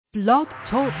Blog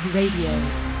Talk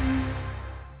Radio.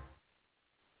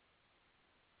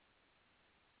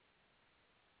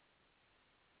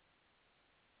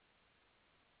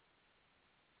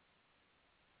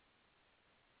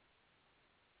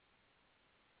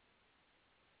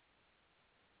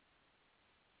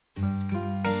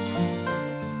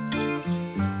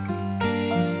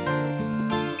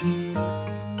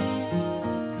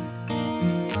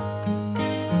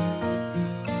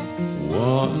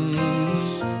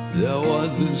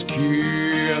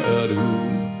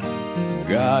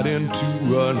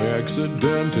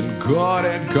 Accident and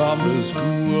couldn't come to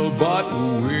school, but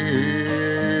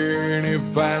when he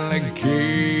finally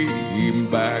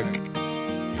came back,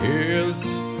 his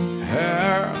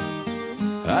hair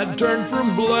had turned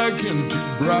from black into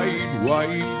bright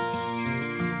white.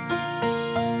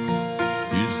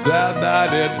 He said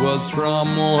that it was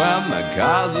from when the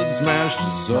cousin smashed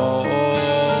his soul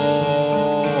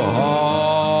hard.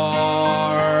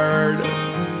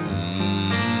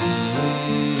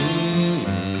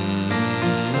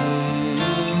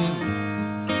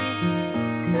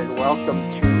 Welcome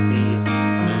to the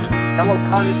Hello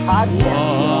Cottage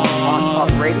podcast on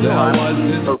Talk Radio.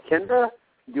 I'm Kokinda,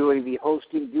 doing the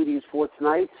hosting duties for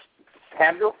tonight.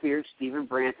 Have no fear, Stephen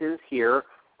Branton is here.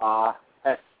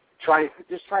 Trying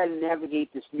to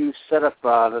navigate this new setup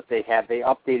that they have. They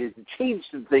updated and changed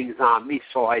some things on me,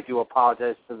 so I do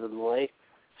apologize for the delay.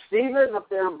 Stephen, up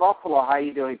there in Buffalo, how are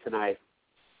you doing tonight?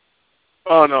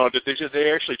 Oh no, did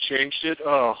they actually changed it?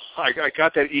 Oh, I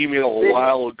got that email a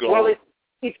while ago. Well,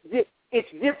 it's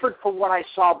different from what I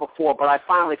saw before, but I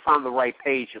finally found the right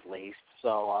page at least.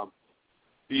 So,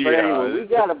 yeah. But anyway,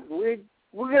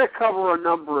 we're going to cover a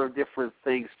number of different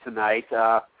things tonight.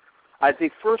 I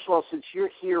think first of all, since you're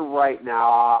here right now,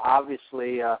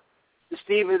 obviously,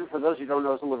 Stephen, for those who don't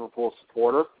know, is a Liverpool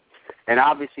supporter, and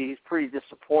obviously he's pretty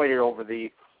disappointed over the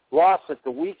loss at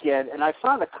the weekend. And I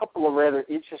found a couple of rather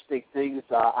interesting things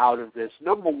out of this.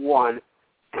 Number one,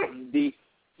 the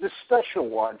special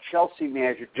one, Chelsea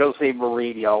manager Jose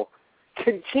Mourinho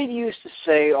continues to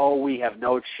say, we have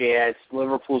no chance.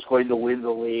 Liverpool's going to win the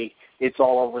league. It's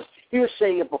all over. He was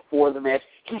saying it before the match.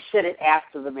 He said it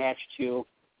after the match, too.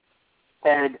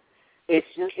 And it's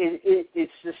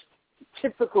just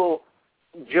typical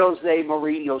Jose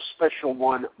Mourinho special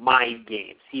one mind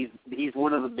games. He's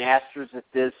one of the masters at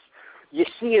this. You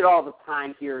see it all the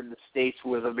time here in the States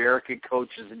with American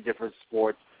coaches in different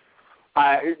sports.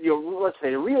 Let's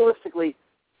say realistically,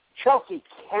 Chelsea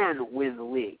can win the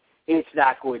league. It's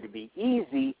not going to be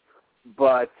easy,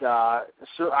 but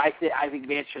so I think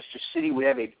Manchester City would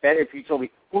have a better. If you told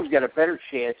me who's got a better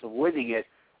chance of winning it,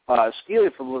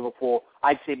 stealing from Liverpool,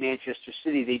 I'd say Manchester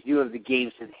City. They do have the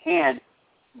games in hand,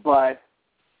 but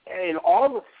in all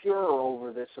the furor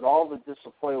over this and all the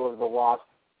disappointment over the loss,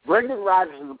 Brendan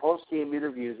Rodgers in the post-game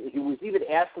interviews, he was even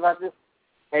asked about this,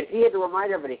 and he had to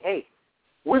remind everybody, hey,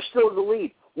 we're still in the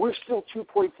lead. We're still 2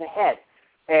 points ahead.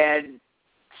 And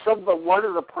one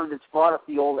of the pundits brought up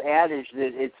the old adage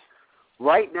that it's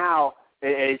right now,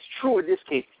 and it's true in this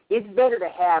case, it's better to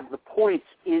have the points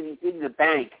in the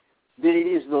bank than it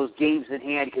is those games in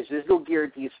hand, because there's no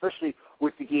guarantee, especially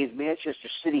with the games Manchester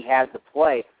City has to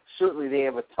play. Certainly they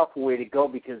have a tougher way to go,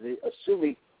 because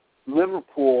assuming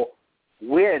Liverpool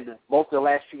win both their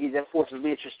last 2 games, that forces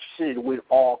Manchester City to win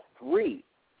all 3.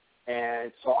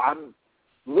 And so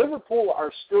Liverpool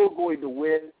are still going to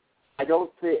win. I do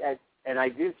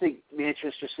think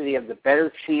Manchester City have the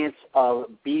better chance of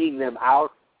beating them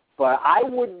out, but I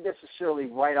wouldn't necessarily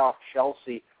write off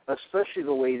Chelsea, especially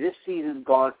the way this season's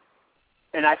gone.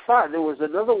 And I thought there was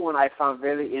another one I found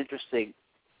very interesting.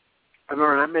 I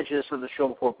remember, and I mentioned this on the show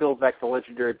before, Bill Beck, the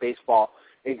legendary baseball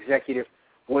executive,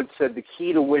 once said the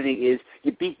key to winning is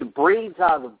you beat the brains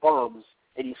out of the bums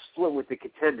and you split with the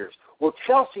contenders. Well,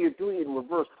 Chelsea are doing it in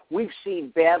reverse. We've seen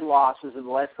bad losses in the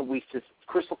last couple weeks to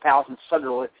Crystal Palace and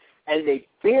Sunderland, and they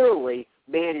barely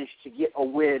managed to get a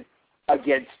win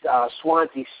against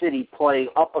Swansea City playing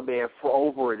up a man for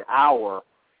over an hour.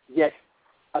 Yet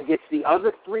against the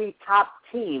other 3 top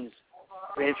teams,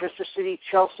 Manchester City,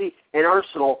 Chelsea, and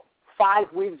Arsenal,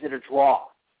 5 wins and a draw.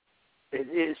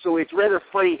 So it's rather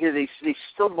funny here. They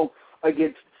stumbled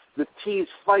against the teams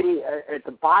fighting at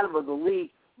the bottom of the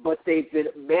league, but they've been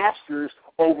masters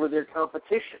over their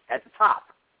competition at the top.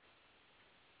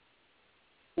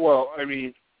 Well, I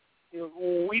mean,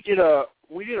 we did a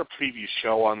preview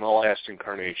show on the last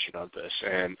incarnation of this,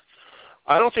 and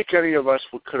I don't think any of us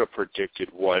could have predicted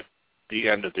what the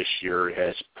end of this year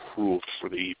has proved for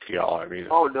the EPL. I mean,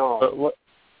 oh no.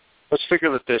 Let's think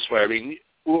of it this way. I mean,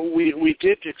 we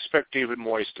did expect David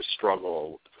Moyes to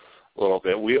struggle a little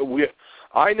bit.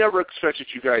 I never expected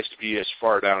you guys to be as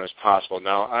far down as possible.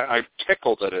 Now, I'm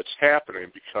tickled that it's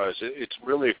happening because it's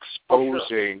really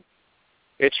exposing.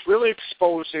 It's really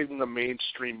exposing the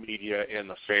mainstream media and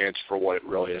the fans for what it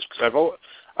really is. Because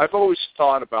I've always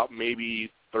thought about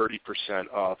maybe 30%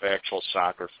 of actual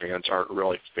soccer fans aren't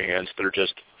really fans. They're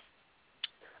just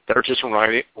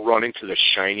running to the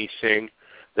shiny thing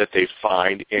that they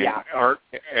find and aren't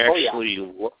actually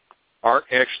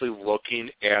looking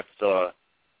at the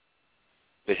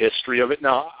history of it.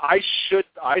 Now, I should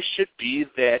be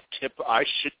that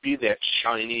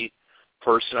shiny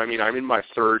person. I mean, I'm in my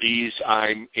 30s.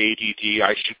 I'm ADD.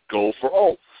 I should go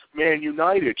for Man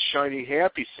United, shiny,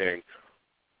 happy thing.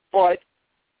 But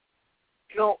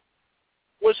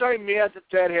was I mad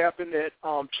that happened at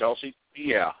Chelsea?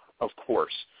 Yeah, of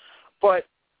course. But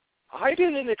I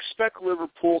didn't expect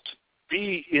Liverpool to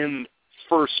be in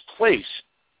first place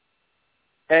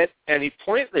at any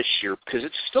point this year because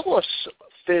it's still a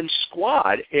thin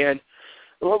squad. And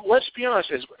let's be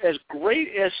honest, as great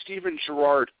as Steven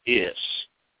Gerrard is,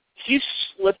 he's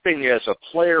slipping as a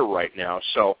player right now.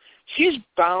 So he's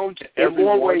bound to every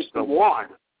once in a while.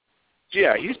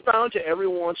 Yeah, he's bound to every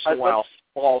once in a while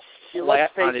fall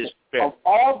flat on his back. Of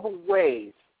all the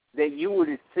ways that you would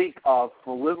think of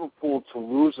for Liverpool to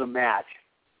lose a match,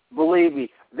 believe me,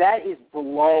 that is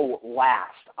below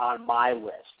last on my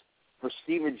list. For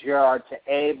Steven Gerrard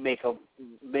to make a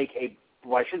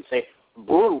well, I shouldn't say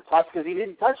brutal touch because he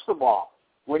didn't touch the ball.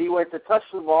 When he went to touch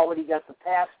the ball, when he got the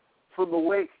pass from the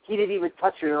wing, he didn't even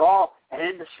touch it at all, and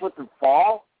then to slip and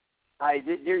fall.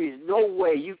 There is no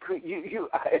way you could.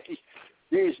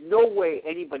 There is no way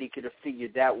anybody could have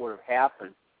figured that would have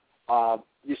happened.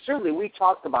 Certainly, we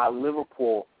talked about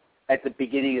Liverpool at the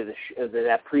beginning of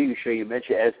that preview show you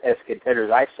mentioned as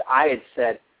contenders. I had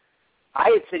said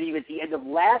even at the end of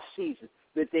last season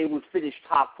that they would finish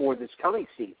top four this coming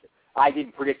season. I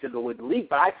didn't predict them to win the league,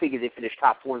 but I figured they'd finish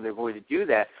top four and they're going to do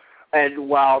that. And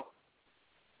while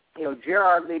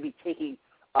Gerrard may be taking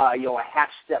a half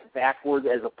step backward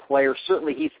as a player,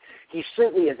 certainly he's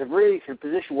certainly in a very different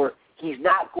position where he's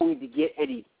not going to get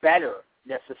any better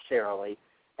necessarily.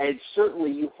 And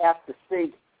certainly you have to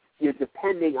think,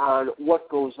 depending on what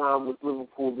goes on with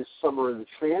Liverpool this summer in the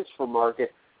transfer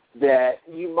market, that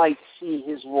you might see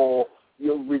his role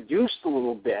reduced a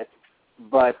little bit.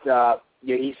 But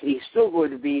he's still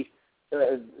going to be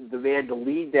the man to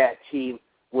lead that team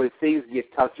when things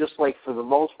get tough, just like for the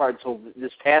most part until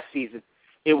this past season,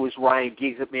 it was Ryan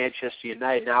Giggs at Manchester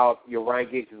United. Now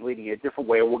Ryan Giggs is leading it a different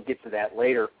way, and we'll get to that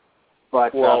later.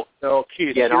 But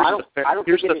Keith,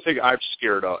 here's the thing I'm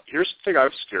scared of.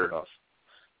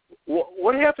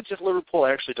 What happens if Liverpool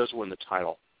actually does win the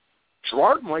title?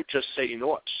 Gerrard might just say, you know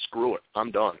what, screw it,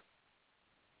 I'm done.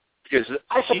 Because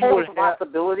I suppose it's a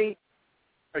possibility.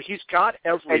 He's got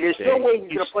everything. And there's no way he's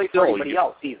going to play for anybody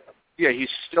else either. Yeah, he's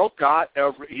still got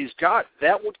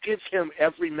that would give him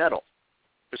every medal.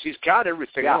 Because he's got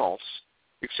everything else.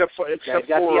 Except for the FA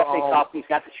Cup, he's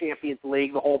got the Champions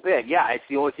League, the whole bit. Yeah, it's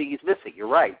the only thing he's missing. You're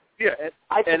right. Yeah,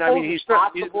 and I mean he's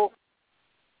possible.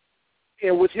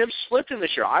 And with him slipping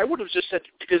this year, I would have just said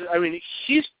because I mean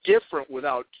he's different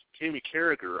without Jamie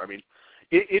Carragher. I mean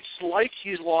it's like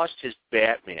he's lost his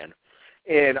Batman,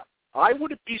 and I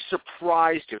wouldn't be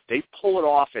surprised if they pull it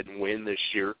off and win this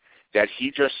year. That he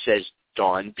just says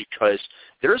done because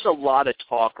there's a lot of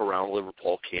talk around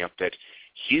Liverpool camp that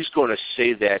he's going to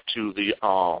say that to the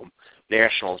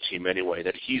national team anyway,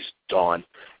 that he's done.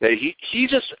 That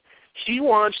he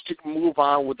wants to move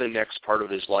on with the next part of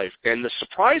his life. And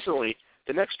surprisingly,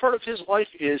 the next part of his life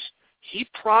is he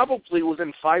probably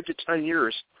within 5 to 10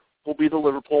 years will be the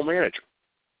Liverpool manager.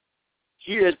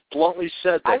 He has bluntly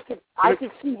said that. I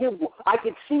could see him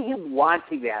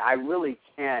wanting that. I really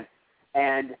can.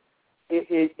 And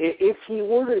if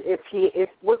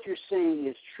what you're saying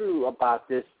is true about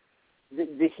this,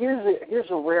 here's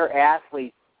a rare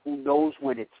athlete who knows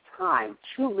when it's time.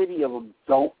 Too many of them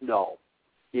don't know.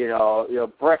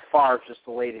 Brett Favre is just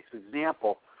the latest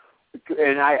example.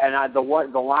 And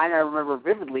the line I remember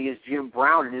vividly is Jim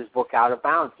Brown in his book Out of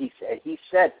Bounds. He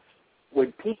said,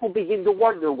 when people begin to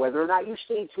wonder whether or not you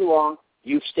stay too long,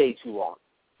 you've stayed too long.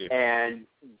 Yeah. And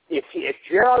if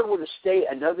Gerrard were to stay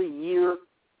another year,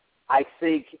 I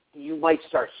think you might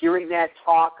start hearing that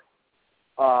talk.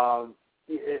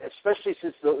 Especially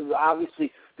since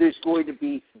obviously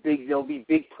there'll be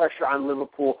big pressure on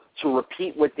Liverpool to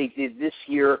repeat what they did this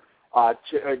year,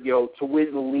 to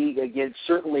win the league again.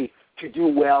 Certainly to do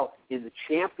well in the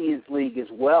Champions League as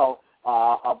well,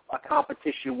 a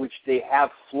competition which they have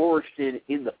flourished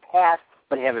in the past,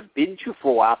 but haven't been to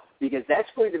for a while. Because that's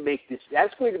going to make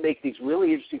things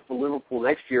really interesting for Liverpool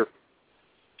next year.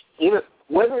 Even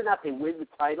whether or not they win the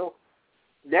title,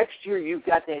 next year you've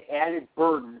got that added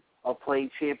burden of playing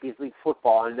Champions League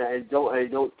football, and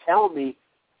don't tell me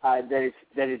that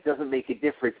it doesn't make a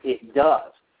difference. It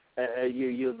does.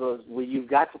 When you've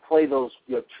got to play those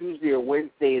Tuesday or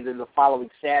Wednesday, and then the following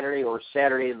Saturday, or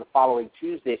Saturday and the following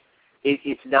Tuesday,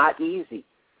 it's not easy.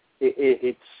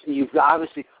 You've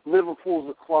obviously, Liverpool's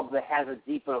a club that has a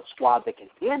deep enough squad that can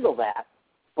handle that,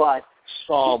 but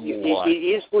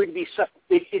it is going to be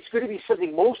it's going to be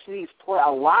something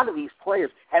a lot of these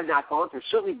players have not gone through.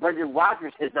 Certainly, Brendan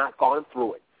Rodgers has not gone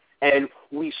through it, and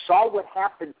we saw what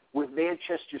happened with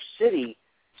Manchester City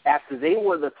after they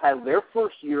won the title their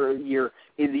first year in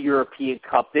the European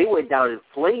Cup. They went down in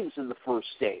flames in the first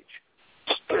stage.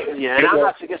 Yeah, and I'm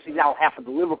not suggesting that'll happen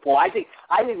to Liverpool. I think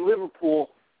Liverpool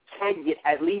can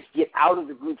at least get out of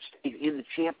the group stage in the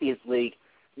Champions League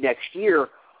next year.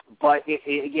 But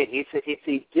it's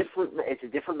a different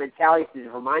mentality, it's a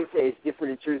different mindset. It's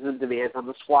different in terms of the demands on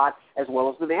the squad as well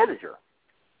as the manager.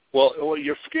 Well,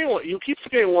 you keep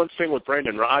forgetting one thing with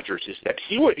Brendan Rodgers is that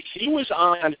he was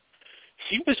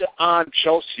on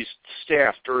Chelsea's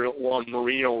staff when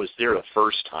Mourinho was there the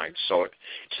first time. So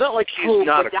it's not like he's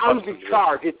not a down in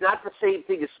charge. It's not the same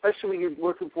thing, especially when you're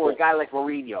looking for a guy like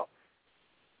Mourinho.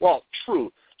 Well,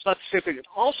 true. It's not the same thing.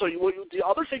 Also, the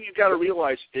other thing you've got to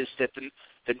realize is that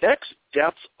the next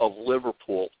depth of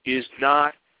Liverpool is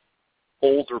not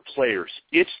older players.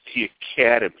 It's the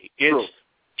academy. It's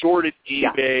Jordan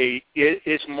Ebe.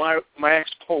 It's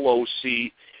Max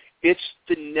Pelosi. It's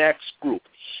the next group.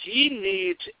 He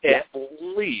needs at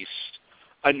least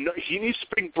he needs to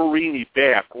bring Barini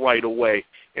back right away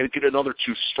and get another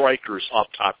two strikers up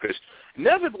top, because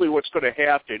inevitably what's going to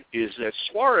happen is that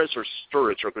Suarez or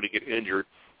Sturridge are going to get injured,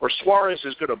 or Suarez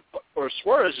is going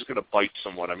to bite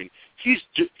someone. I mean, he's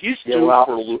due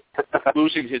for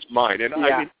losing his mind, and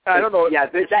I mean, I don't know. Yeah,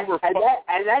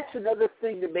 and that's another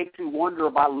thing that makes me wonder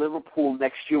about Liverpool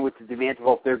next year with the demand of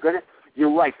hope.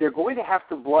 You're right. They're going to have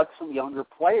to blood some younger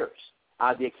players.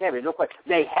 The academy, no question.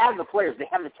 They have the players. They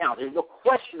have the talent. There's no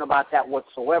question about that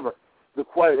whatsoever.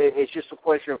 It's just a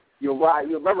question of, you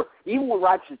remember, even when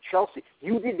Rodgers at Chelsea,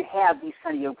 you didn't have these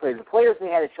kind of young players. The players they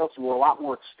had at Chelsea were a lot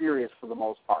more experienced for the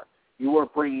most part. You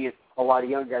weren't bringing in a lot of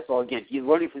young guys. So, again, you're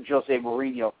learning from Jose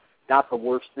Mourinho, not the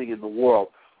worst thing in the world.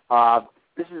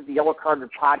 This is the Yellow Cardinal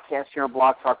podcast here on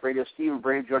Blog Talk Radio. Stephen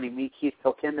Brand joining me, Keith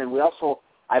Kokinda, and we also,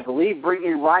 I believe, bring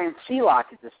in Ryan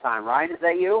Sealock at this time. Ryan, is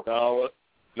that you?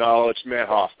 No, it's Matt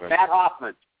Hoffman. Matt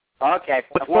Hoffman. Okay.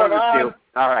 What's going on?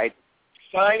 All right.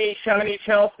 Shiny, shiny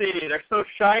Chelsea. They're so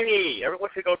shiny. Everyone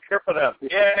should go cheer for them.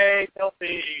 Yay,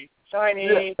 Chelsea.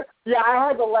 Shiny. Yeah, I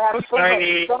heard the last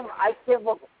shiny.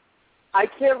 I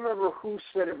can't remember who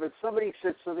said it, but somebody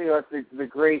said something about the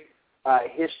great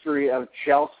history of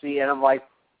Chelsea, and I'm like,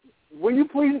 will you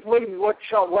please explain what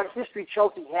history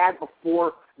Chelsea had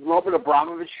before Roman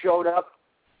Abramovich showed up?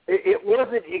 It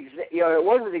wasn't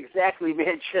exactly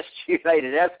Manchester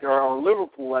United-esque or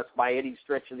Liverpool-esque by any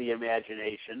stretch of the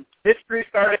imagination. History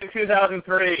started in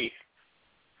 2003.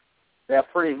 Yeah,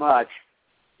 pretty much.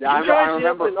 Now, I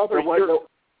remember you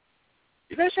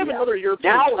guys have another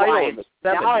European title in the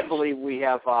 70s. Now I believe we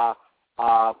have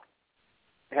Russ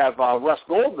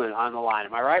Goldman on the line.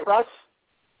 Am I right, Russ?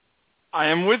 I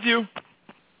am with you.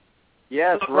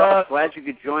 Yes, Russ. Glad you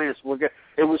could join us.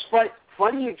 It was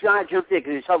funny you jumped in,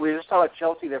 because we were just talking about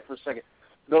Chelsea there for a second.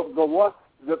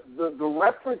 The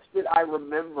reference that I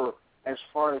remember as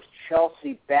far as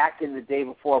Chelsea back in the day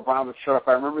before Abramovich showed up,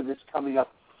 I remember this coming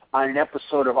up on an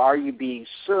episode of Are You Being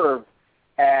Served?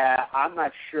 I'm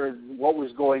not sure what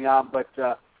was going on, but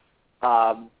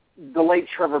the late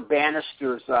Trevor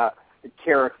Bannister's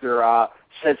character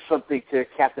said something to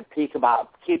Captain Peacock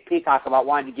about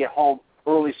wanting to get home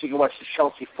early so you can watch the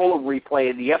Chelsea-Fulham replay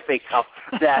in the FA Cup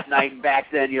that night. And back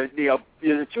then, the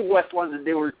two West London,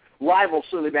 they were rivals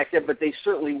certainly back then, but they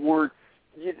certainly weren't.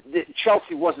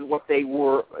 Chelsea wasn't what they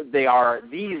are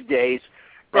these days.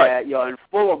 Right. And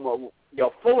Fulham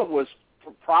was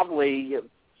probably,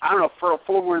 I don't know,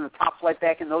 Fulham were in the top flight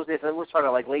back in those days. We're talking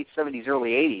like late 70s,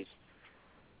 early 80s.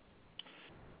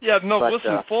 Yeah, no,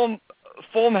 listen,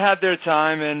 Fulham had their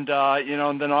time, and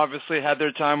and then obviously had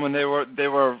their time when they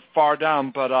were far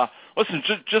down. But listen,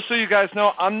 just so you guys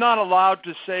know, I'm not allowed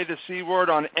to say the C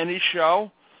word on any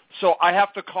show, so I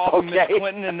have to call them Miss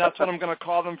Clinton, and that's what I'm going to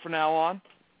call them from now on.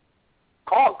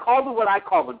 Call them what I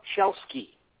call them, Chelsea.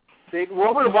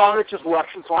 Roman Abramovich is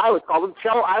Russian, so I would call them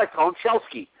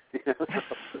Chelsea.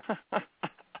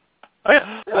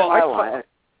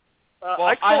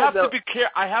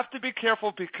 I have to be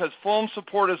careful because Fulham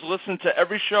supporters listen to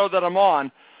every show that I'm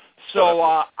on. So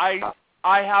I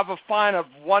I have a fine of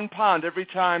 £1 every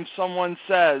time someone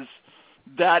says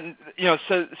that,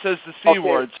 says the C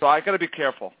word. So I got to be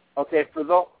careful. Okay, for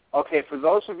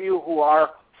those of you who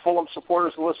are Fulham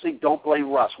supporters listening, don't blame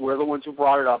Russ. We're the ones who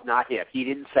brought it up, not him. He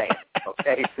didn't say it.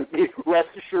 Okay, rest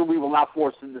assured, we will not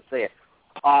force him to say it.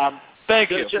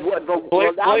 Thank you.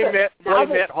 Blame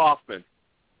Matt Hoffman.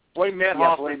 Blame Matt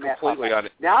Hoffman completely on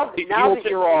it. Now that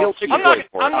you're all,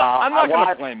 I'm not going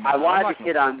to blame Matt. I wanted to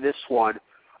hit on this one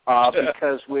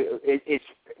because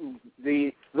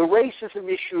the racism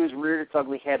issue has reared its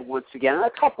ugly head once again on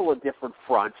a couple of different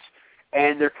fronts,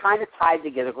 and they're kind of tied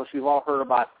together because we've all heard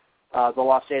about the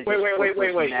Los Angeles.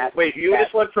 Wait! You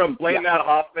just went from blame Matt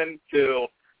Hoffman to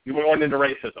you went into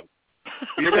racism.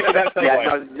 You're making that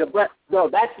segue. No,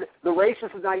 that's the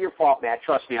racism is not your fault, Matt.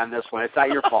 Trust me on this one. It's not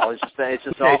your fault. It's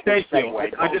just okay, all thank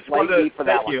segue. you. I just wanted to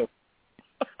thank you.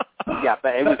 Yeah,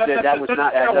 but that was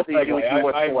not nothing to do with you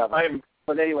whatsoever.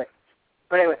 But anyway,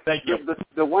 thank you.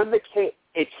 The one that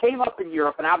came up in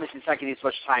Europe, and obviously it's not getting as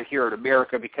much time here in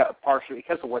America partially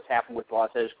because of what's happened with the Los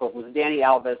Angeles Clippers. Was Dani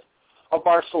Alves of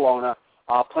Barcelona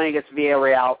playing against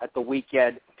Villarreal at the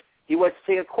weekend. He went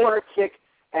to take a corner kick,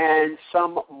 and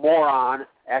some moron,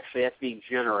 actually that's being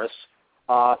generous,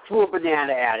 threw a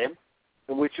banana at him,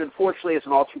 which unfortunately is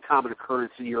an all too common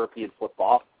occurrence in European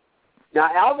football. Now,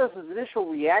 Alves' initial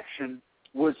reaction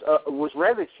was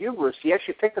rather humorous. He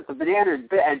actually picked up the banana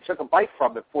and took a bite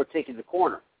from it before taking the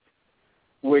corner,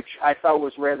 which I thought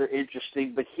was rather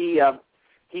interesting. But he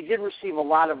did receive a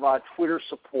lot of Twitter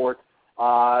support.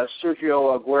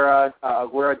 Sergio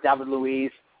Aguero, David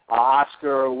Luiz,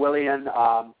 Oscar Willian,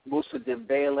 Moussa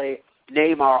Dembele,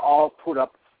 Neymar all put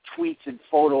up tweets and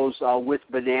photos with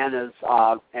bananas,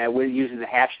 and we're using the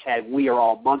hashtag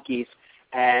 #WeAreAllMonkeys,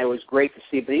 and it was great to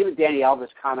see. But even Dani Alves,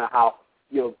 kind of how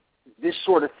this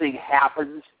sort of thing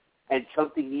happens, and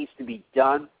something needs to be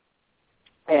done,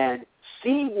 and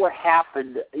seeing what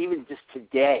happened even just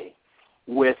today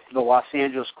with the Los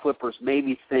Angeles Clippers made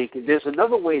me think there's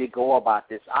another way to go about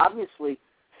this. Obviously,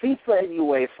 FIFA and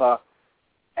UEFA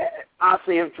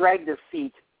honestly have dragged their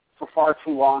feet for far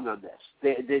too long on this.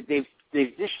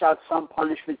 They've dished out some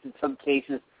punishments in some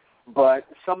cases, but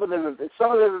some of them have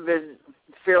been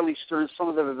fairly stern. Some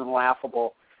of them have been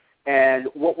laughable. And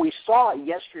what we saw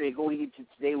yesterday going into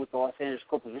today with the Los Angeles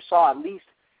Clippers, we saw at least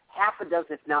half a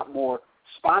dozen, if not more,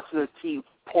 sponsors of the team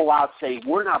pull out saying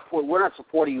we're not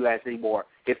supporting you guys anymore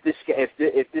if this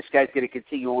guy's going to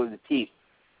continue on with the team.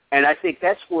 And I think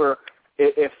that's where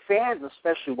if fans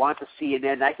especially want to see an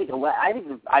end, I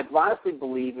honestly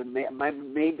believe, and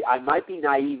maybe I might be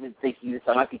naive in thinking this,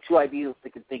 I might be too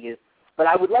idealistic in thinking this, but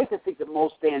I would like to think that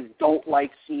most fans don't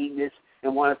like seeing this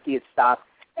and want to see it stop.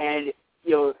 And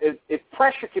if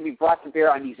pressure can be brought to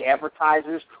bear on these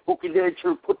advertisers, who can then in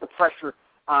turn put the pressure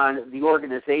on the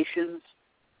organizations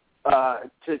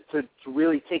to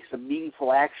really take some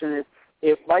meaningful action,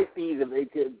 it might be the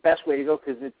best way to go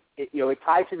because it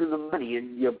ties into the money.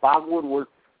 And Bob Woodward,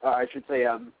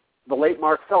 the late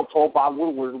Mark Feld told Bob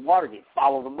Woodward in Watergate,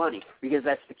 follow the money, because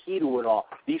that's the key to it all.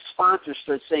 These sponsors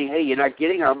start saying, hey, you're not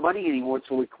getting our money anymore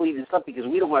until we clean this up because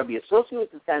we don't want to be associated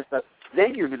with this kind of stuff.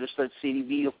 Then you're going to start seeing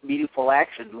meaningful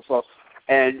action. So,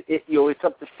 and it's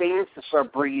up to fans to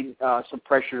start bringing some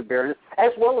pressure to bear,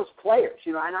 as well as players.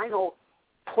 And I know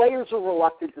players are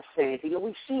reluctant to say anything. And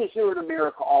we see it here in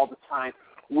America all the time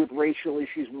with racial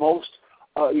issues.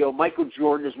 Michael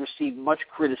Jordan has received much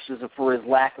criticism for his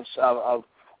lack of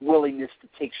willingness to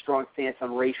take strong stance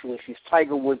on racial issues.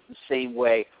 Tiger Woods the same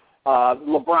way.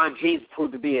 LeBron James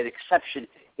proved to be an exception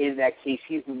in that case.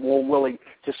 He's been more willing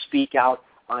to speak out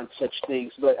on such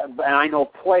things. And I know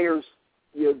players,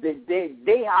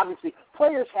 they obviously,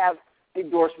 players have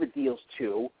endorsement deals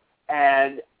too,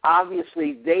 and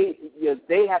obviously they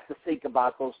have to think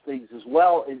about those things as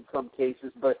well in some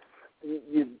cases, but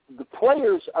the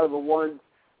players are the ones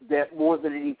that more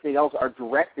than anything else are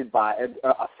affected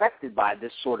by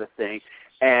this sort of thing.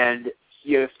 And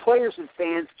if players and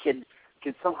fans can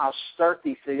somehow start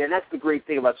these things, and that's the great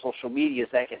thing about social media is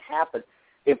that can happen.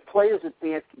 If players and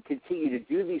fans can continue to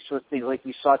do these sort of things like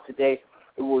we saw today,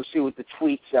 and we'll see with the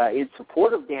tweets in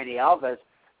support of Dani Alves,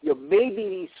 maybe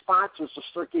these sponsors will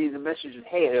start getting the message that,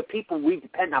 hey, the people we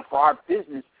depend on for our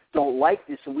business don't like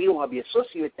this and we don't want to be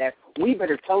associated with that. We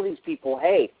better tell these people,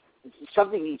 hey,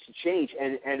 something needs to change.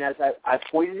 And as I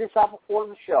pointed this out before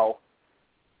in the show,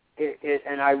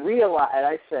 and I realized, and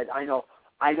I said, I know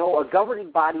a governing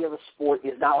body of a sport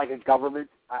is not like a government.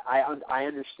 I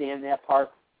understand that part.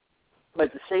 But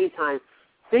at the same time,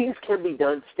 things can be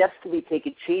done, steps can be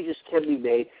taken, changes can be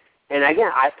made. And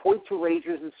again, I point to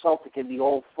Rangers and Celtic and the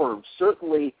old firm.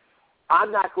 Certainly,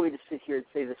 I'm not going to sit here and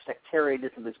say the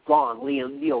sectarianism is gone.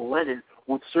 Neil Lennon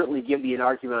would certainly give me an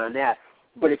argument on that.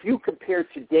 But if you compare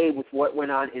today with what went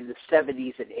on in the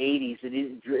 70s and 80s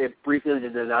and briefly in the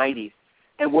 90s,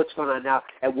 and what's going on now,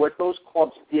 and what those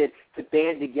clubs did to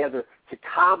band together to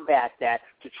combat that,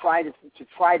 to try to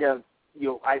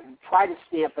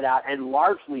stamp it out, and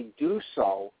largely do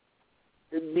so,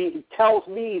 it tells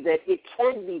me that it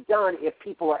can be done if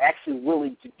people are actually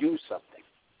willing to do something.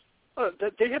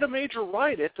 They had a major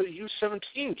riot at the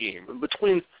U17 game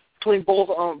between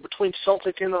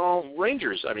Celtic and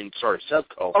Rangers. I mean, sorry,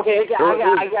 Sevco. Okay,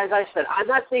 as I said, I'm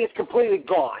not saying it's completely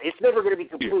gone. It's never going to be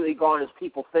completely gone as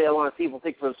people fail on, people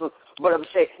think for themselves. But I'm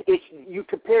saying you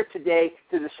compare today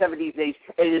to the 70s, 80s,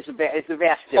 it's a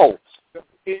vast difference.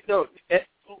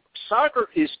 Soccer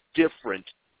is different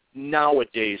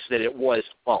nowadays than it was.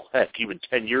 Well, heck, even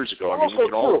 10 years ago. I mean,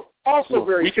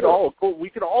 we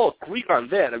could all agree on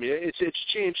that. I mean, it's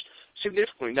changed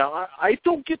significantly. Now, I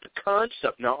don't get the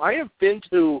concept. Now, I haven't been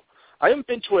to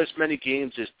as many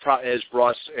games as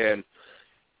Russ and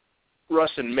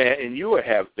Matt and you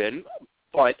have been,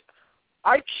 but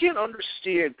I can't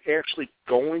understand actually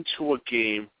going to a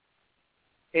game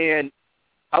and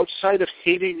outside of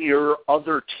hating your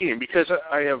other team, because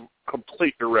I have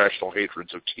complete irrational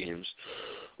hatreds of teams,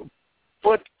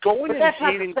 but going and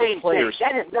hating the players.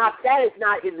 That is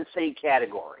not in the same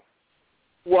category.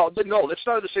 Well, no, that's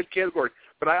not in the same category.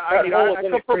 But I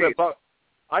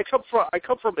come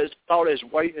from about as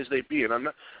white as they be, and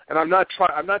I'm not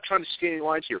trying to scan any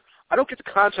lines here. I don't get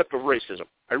the concept of racism.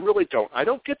 I really don't. I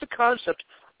don't get the concept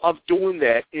of doing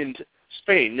that in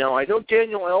Spain. Now, I know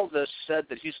Daniel Alves said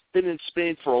that he's been in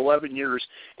Spain for 11 years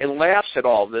and laughs at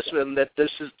all this, and that this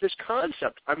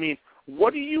concept. I mean,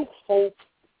 what do you hope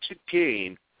to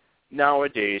gain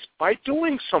nowadays by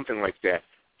doing something like that?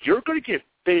 You're going to get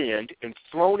banned and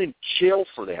thrown in jail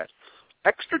for that.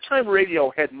 Extra Time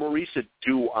Radio had Maurice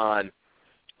Adu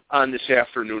on this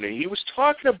afternoon, and he was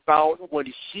talking about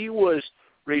when he was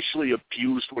racially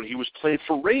abused when he was playing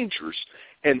for Rangers,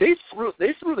 and they threw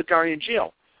the guy in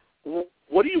jail.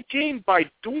 What do you gain by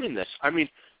doing this? I mean,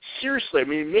 seriously, I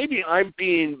mean, maybe I'm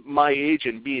being my age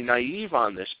and being naive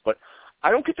on this, but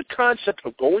I don't get the concept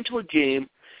of going to a game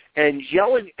and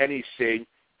yelling anything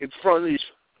in front of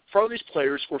these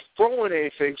players, or throwing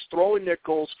anything, throwing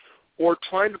nickels, or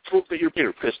trying to prove that you're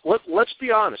better. Because let's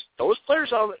be honest, those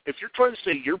players if you're trying to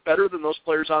say you're better than those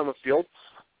players on the field,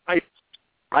 I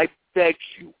beg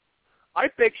you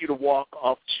to walk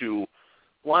up to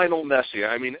Lionel Messi.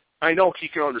 I mean, I know he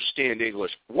can understand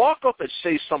English. Walk up and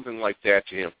say something like that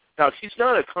to him. Now, he's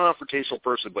not a confrontational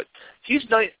person, but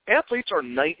athletes are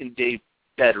night and day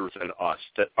better than us,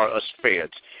 that are us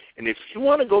fans. And if you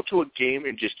want to go to a game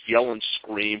and just yell and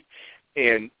scream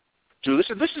and do this,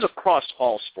 and this is across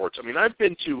all sports. I mean, I've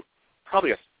been to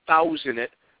probably 1,000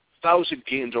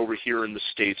 games over here in the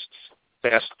States,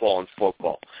 basketball and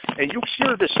football. And you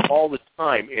hear this all the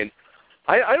time. And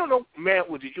I don't know, Matt,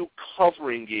 with you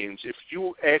covering games, if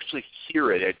you actually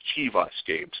hear it at Chivas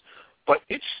games. But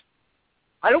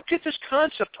I don't get this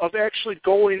concept of actually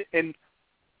going and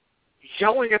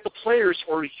yelling at the players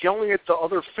or yelling at the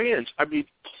other fans. I mean,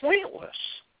 pointless.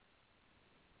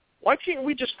 Why can't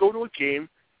we just go to a game,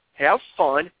 have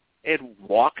fun, and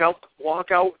walk out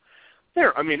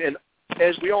there? I mean, and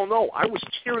as we all know, I was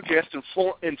tear-gassed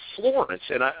in Florence,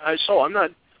 and I'm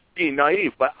not being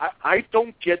naive, but I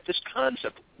don't get this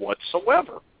concept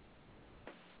whatsoever.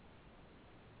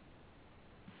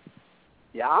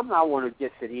 Yeah, I'm not one who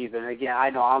gets it either. Again, I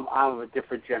know I'm a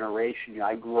different generation.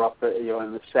 I grew up, in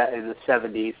the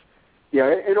 70s,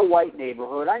 in a white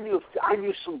neighborhood. I knew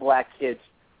some black kids,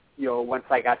 once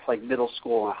I got to like middle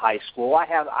school and high school. I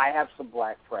have some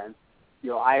black friends.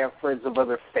 I have friends of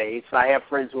other faiths. I have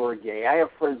friends who are gay. I have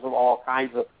friends of all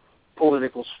kinds of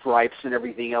political stripes and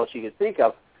everything else you can think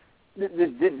of.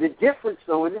 The difference,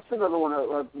 though, and this is another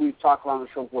one we've talked about on the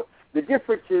show before, the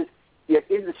difference is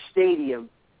in the stadium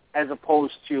as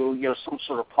opposed to some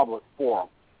sort of public forum.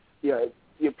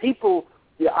 People.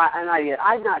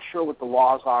 I'm not sure what the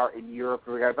laws are in Europe,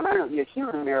 but I know here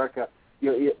in America,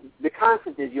 the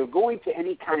concept is going to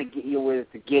any kind of whether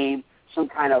it's a game, some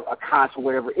kind of a concert,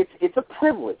 whatever. It's a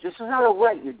privilege. This is not a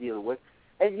right you're dealing with,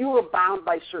 and you are bound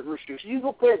by certain restrictions. You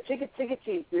go play a ticket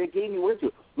to the game you went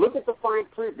to. Look at the fine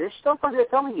print. There's stuff on there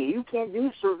telling you can't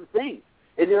do certain things,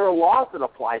 and there are laws that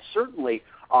apply. Certainly,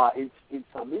 in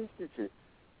some instances,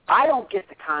 I don't get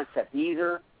the concept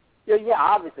either.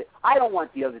 Obviously, I don't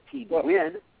want the other team to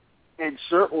win, and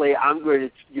certainly I'm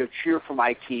going to cheer for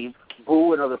my team,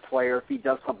 boo another player if he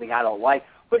does something I don't like.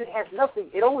 But it has nothing.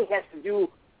 It only has to do.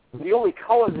 The only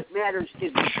color that matters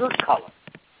is the shirt color.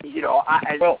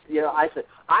 I said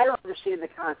I don't understand the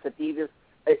concept either.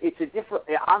 It's a different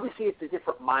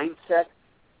mindset,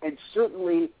 and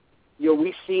certainly,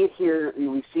 we see it here.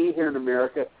 We see it here in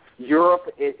America.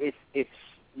 Europe, it's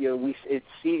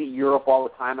seen in Europe all the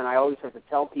time, and I always have to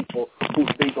tell people who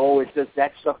think,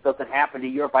 that stuff doesn't happen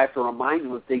in Europe. I have to remind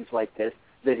them of things like this,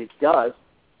 that it does,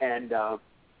 and I'm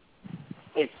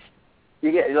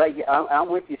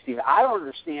with you, Steve. I don't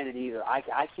understand it either.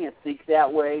 I can't think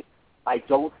that way. I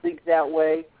don't think that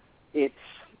way. It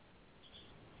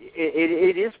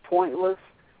is pointless,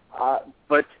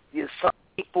 but some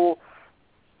people.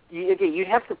 Again, you'd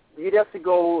have to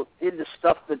go into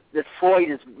stuff that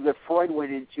Freud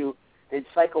went into and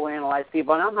psychoanalyze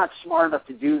people, and I'm not smart enough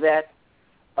to do that.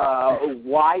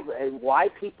 Why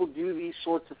people do these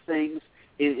sorts of things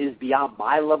is beyond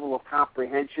my level of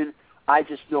comprehension. I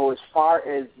just know as far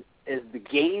as the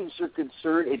games are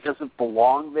concerned, it doesn't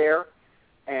belong there.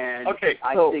 And okay,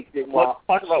 I think that let's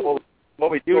talk about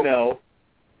what we do know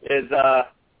is.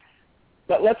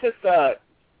 But let's just let's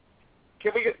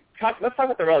talk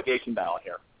about the relegation battle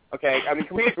here. Okay, I mean,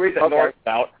 can we agree that North is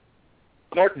out?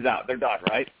 North is out. They're done,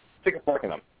 right? Stick a fork in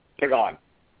them. They're gone.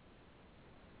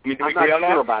 I mean, I'm not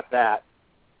sure about that.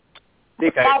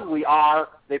 They probably are.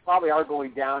 They probably are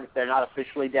going down if they're not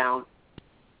officially down.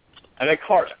 And then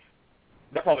Cardiff.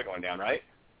 They're probably going down, right?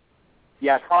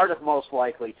 Yeah, Cardiff most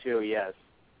likely too, yes.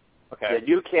 Okay.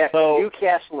 Yeah,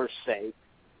 Newcastle are safe.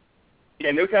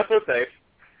 Yeah, Newcastle are safe.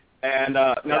 And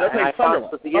now they're playing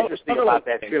Sunderland. Something interesting about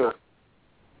that too.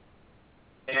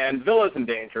 And Villa's in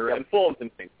danger, and Fulham's in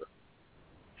danger.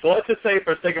 So let's just say,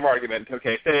 for sake of argument,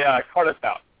 say Cardiff's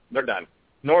out. They're done.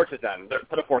 Norwich is done.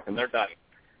 Put a fork in. They're done.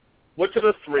 Which of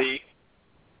the three,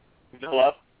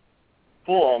 Villa,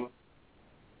 Fulham,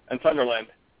 and Sunderland,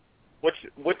 which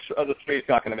of the three is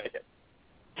not going to make it?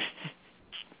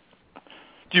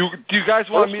 Do you guys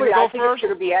want me to go first? I think it's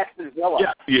going to be Aston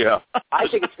Villa. Yeah. I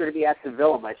think it's going to be Aston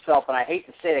Villa myself, and I hate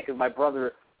to say that because my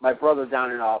brother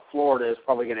down in Florida is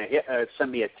probably going to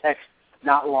send me a text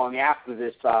not long after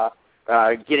this,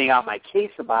 getting out my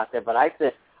case about that. But I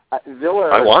think Villa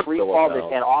are free fall.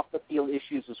 They've had off the field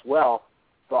issues as well.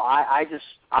 So I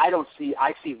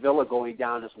see Villa going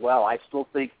down as well. I still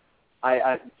think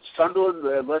Sunderland,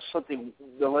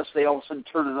 unless they all of a sudden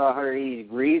turn it 180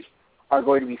 degrees, are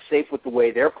going to be safe with the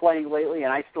way they're playing lately,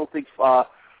 and I still think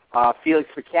Felix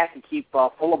the Cat can keep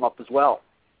Fulham up as well.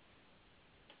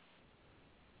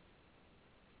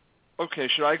 Okay,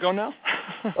 should I go now?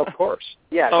 Of course.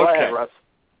 Yeah, go ahead, Russ.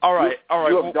 All right.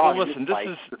 Well, listen,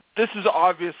 this is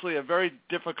obviously a very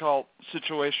difficult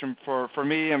situation for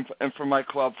me and for my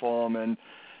club, Fulham, and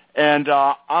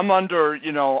I'm under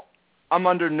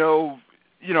no,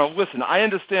 listen, I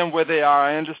understand where they are.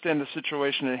 I understand the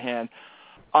situation at hand.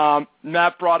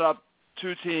 Matt brought up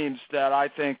two teams that I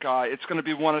think it's going to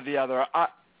be one or the other.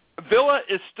 Villa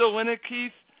is still in it,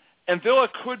 Keith, and Villa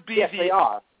could be. Yes, they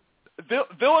are.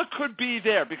 Villa could be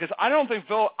there because I don't think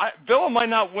Villa might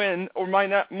not win or might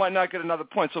not get another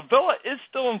point. So Villa is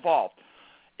still involved.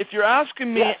 If you're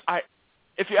asking me, yes.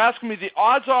 The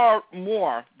odds are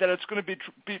more that it's going to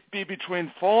be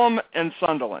between Fulham and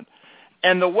Sunderland.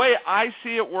 And the way I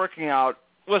see it working out,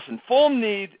 listen, Fulham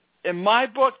need. In my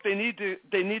book, they need to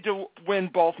win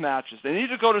both matches. They need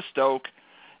to go to Stoke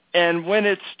and win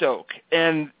at Stoke.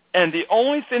 And the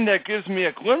only thing that gives me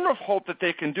a glimmer of hope that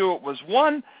they can do it was,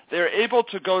 one, they're able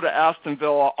to go to Aston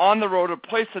Villa on the road, a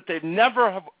place that they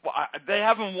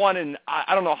haven't won in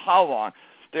I don't know how long.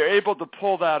 They're able to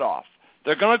pull that off.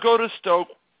 They're going to go to Stoke.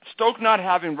 Stoke not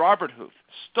having Robert Huth.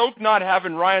 Stoke not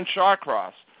having Ryan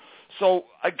Shawcross. So,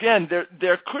 again,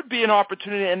 there could be an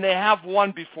opportunity, and they have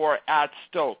won before at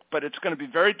Stoke, but it's going to be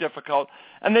very difficult.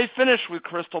 And they finished with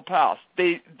Crystal Palace.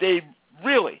 They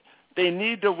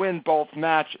need to win both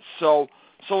matches. So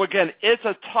again, it's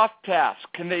a tough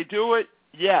task. Can they do it?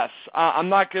 Yes. I'm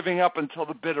not giving up until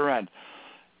the bitter end.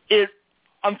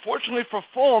 Unfortunately for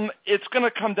Fulham, it's going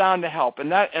to come down to help,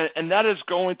 and that is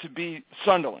going to be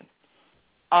Sunderland.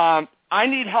 I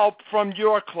need help from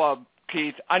your club,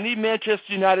 Keith. I need Manchester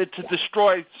United to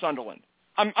destroy Sunderland.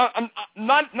 I'm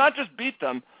not just beat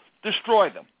them, destroy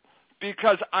them,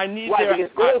 because I need because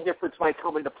goal difference might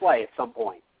come into play at some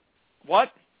point.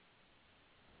 What?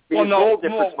 Goal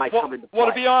difference might come into play. Well,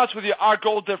 to be honest with you, our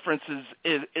goal difference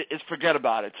is forget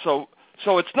about it. So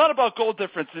it's not about goal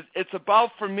difference. It's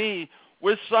about, for me,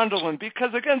 with Sunderland,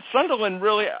 because again, Sunderland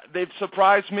really, they've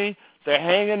surprised me. They're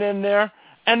hanging in there,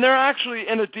 and they're actually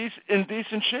in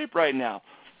decent shape right now.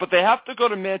 But they have to go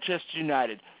to Manchester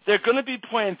United. They're going to be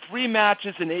playing 3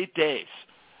 matches in 8 days.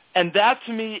 And that,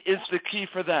 to me, is the key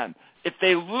for them. If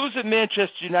they lose at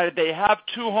Manchester United, they have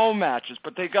 2 home matches,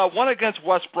 but they got one against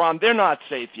West Brom. They're not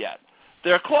safe yet.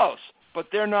 They're close, but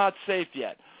they're not safe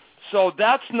yet. So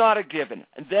that's not a given.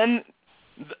 And then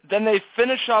they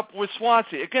finish up with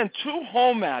Swansea. Again, 2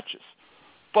 home matches.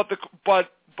 But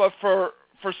for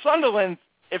Sunderland,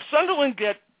 if Sunderland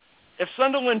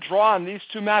draw in these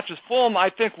 2 matches, Fulham,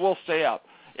 I think, will stay up.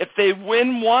 If they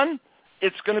win one,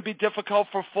 it's going to be difficult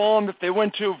for Fulham. If they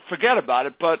win 2, forget about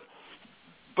it.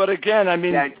 But again, I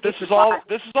mean, this is all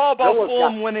about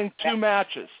Fulham winning 2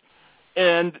 matches,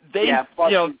 and they,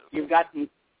 you've got the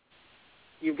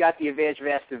advantage of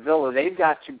Aston Villa.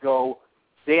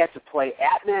 They have to play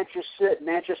at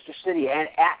Manchester City and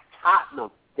at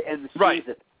Tottenham to end the season.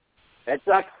 Right. That's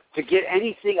not to get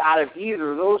anything out of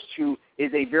either of those 2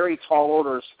 is a very tall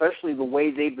order, especially the way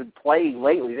they've been playing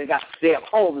lately. They have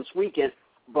home this weekend,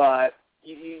 but.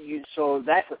 So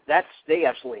they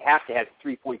absolutely have to have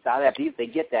 3 points out of that. If they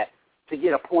get that, to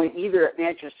get a point either at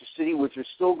Manchester City, which are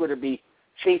still going to be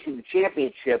chasing the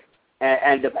championship,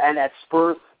 and at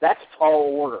Spurs, that's a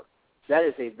tall order. That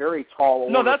is a very tall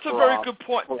order. No, that's a very good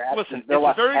point. Listen, it's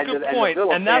a very good point,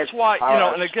 and that's why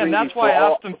and again, that's why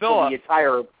Aston Villa, the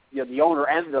entire the owner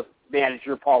and the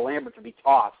manager Paul Lambert to be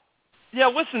tossed. Yeah,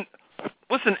 listen,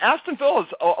 Aston Villa is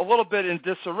a little bit in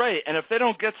disarray, and if they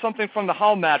don't get something from the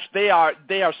Hull match, they are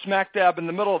smack dab in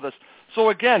the middle of this. So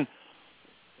again,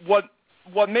 what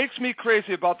makes me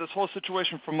crazy about this whole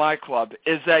situation for my club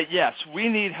is that, yes, we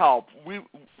need help. We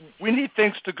need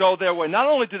things to go their way. Not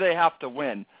only do they have to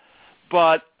win,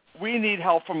 but we need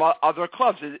help from other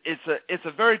clubs. It's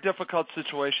a very difficult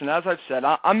situation. As I've said,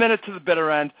 I'm in it to the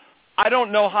bitter end. I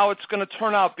don't know how it's going to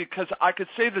turn out because I could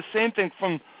say the same thing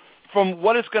from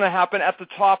what is going to happen at the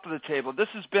top of the table. This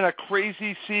has been a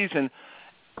crazy season.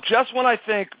 Just when I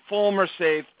think Fulham are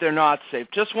safe, they're not safe.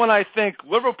 Just when I think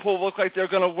Liverpool look like they're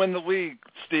going to win the league,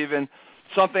 Stephen,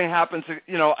 something happens,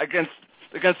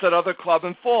 against that other club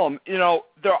in Fulham.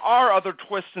 There are other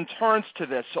twists and turns to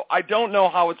this, so I don't know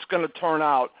how it's going to turn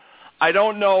out. I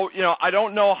don't know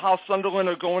how Sunderland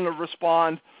are going to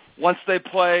respond once they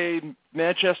play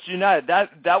Manchester United.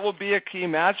 That will be a key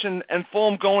match, and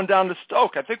Fulham going down to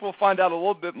Stoke. I think we'll find out a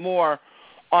little bit more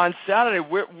on Saturday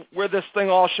where this thing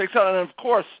all shakes out, and of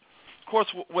course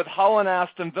with Hull and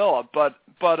Aston Villa. But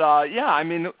yeah, I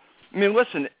mean,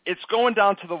 listen, it's going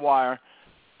down to the wire.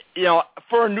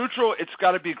 For a neutral, it's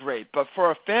got to be great, but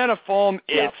for a fan of Fulham,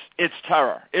 it's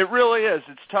terror. It really is.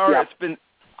 It's terror. Yeah. It's been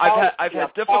I've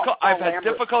had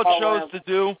difficult shows to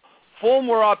do. Fulham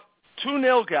were up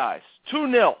 2-0, guys.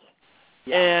 2-0.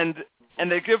 Yeah.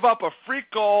 And they give up a freak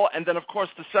goal, and then, of course,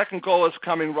 the second goal is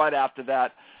coming right after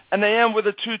that. And they end with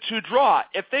a 2-2 draw.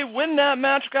 If they win that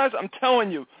match, guys, I'm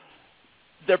telling you,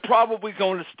 they're probably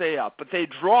going to stay up. But they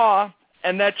draw,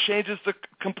 and that changes the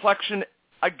complexion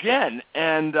again.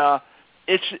 And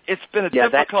it's been a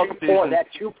difficult season. That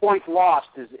 2 points lost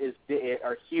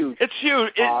are huge. It's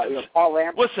huge. Paul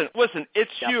Lambert. Listen.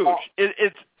 It's huge.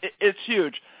 It's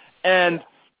huge. And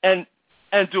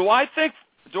do I think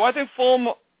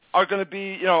Fulham are going to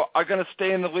be, are going to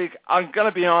stay in the league? I'm going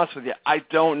to be honest with you. I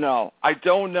don't know. I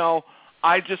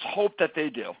just hope that they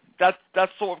do. That's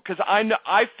because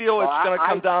I feel it's going to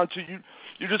come down to you.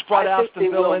 You just brought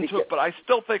Aston Villa into it, but I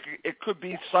still think it could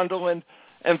be Sunderland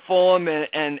and Fulham,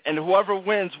 and whoever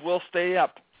wins will stay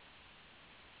up.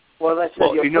 Well, that's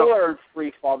Fulham are in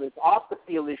free fall. There's off the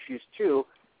field issues too.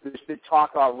 There's been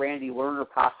talk about Randy Lerner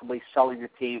possibly selling the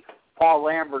team. Paul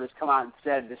Lambert has come out and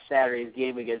said this Saturday's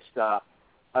game against Hull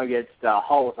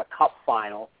was a cup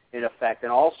final in effect,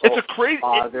 and also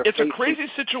it's a crazy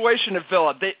situation at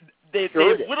Villa. They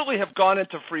literally have gone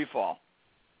into free fall.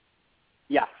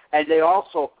 Yeah, and they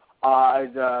also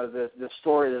the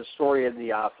story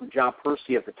in from John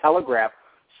Percy of the Telegraph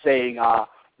saying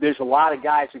there's a lot of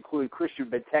guys, including Christian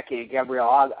Benteke and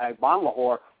Gabriel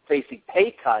Agbonlahor, facing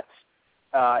pay cuts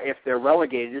if they're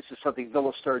relegated. This is something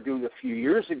Villa started doing a few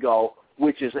years ago,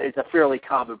 which is a fairly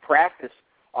common practice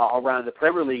around the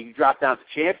Premier League. You drop down to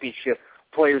Championship,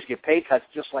 players get pay cuts,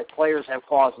 just like players have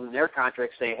clauses in their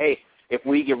contracts saying, hey, if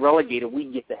we get relegated, we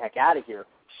can get the heck out of here.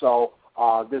 So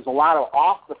there's a lot of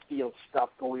off-the-field stuff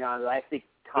going on that I think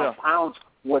compounds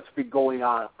what's been going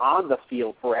on the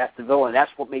field for Aston Villa, and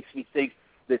that's what makes me think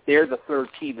that they're the third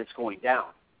team that's going down.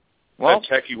 Well,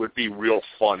 Benteke would be real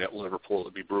fun at Liverpool,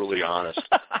 to be brutally honest.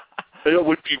 It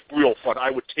would be real fun. I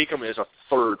would take him as a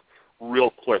third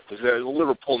real quick, because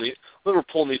Liverpool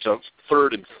needs a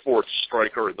third and fourth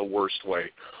striker in the worst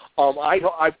way.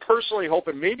 I personally hope,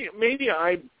 and maybe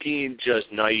I'm being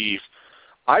just naive,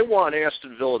 I want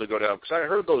Aston Villa to go down, because I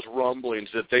heard those rumblings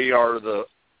that they are the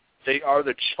they are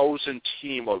the chosen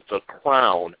team of the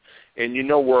crown, and you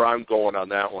know where I'm going on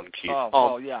that one, Keith.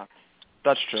 Oh, yeah,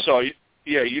 that's true. So,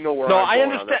 yeah, you know where I'm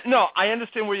going on that. No, I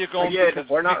understand where you're going. Yeah, because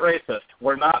we're not racist.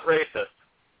 We're not racist.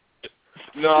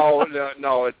 No,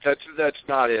 that's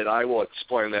not it. I will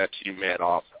explain that to you, man,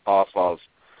 off of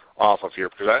here,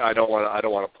 because I don't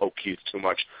want to poke Keith too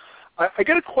much. I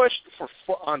got a question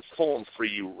on Fulham for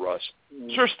you, Russ.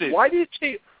 Sure, Steve. Why did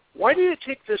it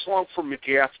take this long for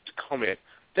McGath to come in?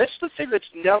 That's the thing that's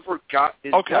never got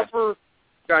to.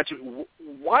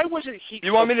 Why wasn't he?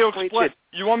 You want me to explain?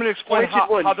 You want me to explain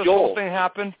how this whole thing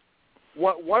happened?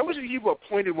 Why wasn't he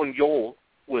appointed when Yole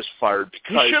was fired?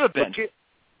 Because he should have been.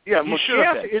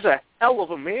 McGath is a hell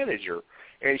of a manager,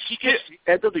 and he gets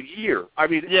the end of the year. I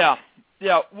mean, yeah.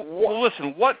 Well,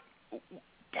 listen. What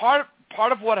part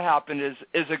of what happened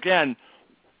is again,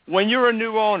 when you're a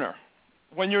new owner,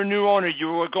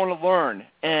 you are going to learn,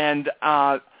 and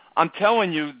I'm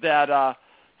telling you that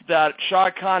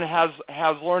Shah Khan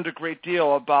has learned a great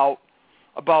deal about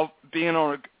being an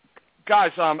owner.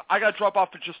 Guys, I got to drop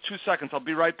off for just 2 seconds. I'll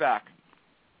be right back.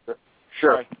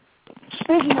 Sure. Sorry.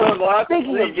 Speaking of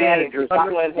managers,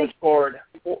 Sunderland has scored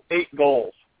 8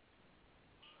 goals.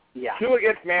 Yeah. 2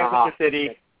 against Manchester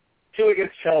City, 2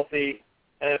 against Chelsea,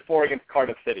 and 4 against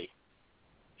Cardiff City.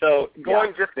 So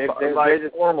going by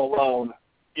form alone,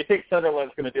 you think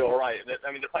Sunderland's going to do all right.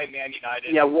 I mean, they're playing Man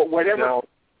United. Yeah, whatever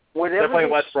they're playing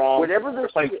West Brom. They're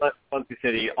playing Swansea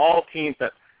City. All teams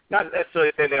that not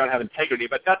necessarily say they don't have integrity,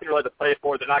 but nothing really to play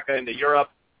for. They're not going to Europe,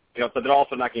 so they're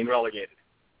also not getting relegated.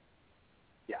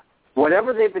 Yeah,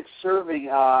 whatever they've been serving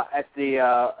at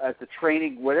the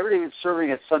training, whatever they've been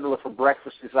serving at Sunderland for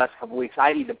breakfast these last couple of weeks,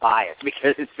 I need to buy it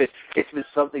because it's been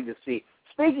something to see.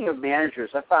 Speaking of managers,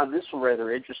 I found this one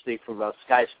rather interesting from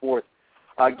Sky Sports.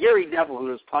 Gary Neville, who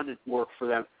does pundit work for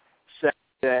them, said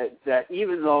that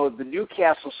even though the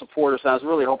Newcastle supporters, I was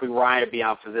really hoping Ryan would be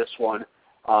on for this one,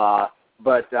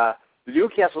 but the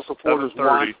Newcastle supporters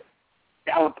want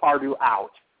Alan Pardew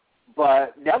out.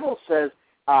 But Neville says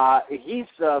he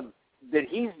says,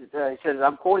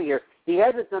 I'm quoting here, he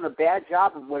hasn't done a bad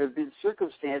job in what have been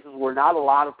circumstances where not a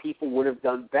lot of people would have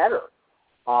done better.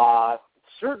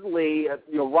 Certainly,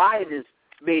 Ryan has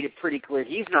made it pretty clear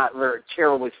he's not very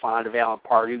terribly fond of Alan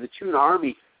Pardew. The Toon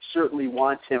Army certainly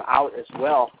wants him out as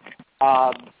well.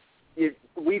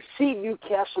 We've seen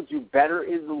Newcastle do better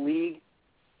in the league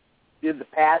in the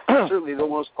past. Certainly, the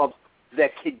most clubs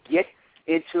that could get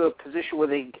into a position where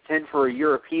they can contend for a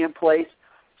European place.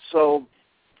 So,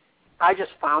 I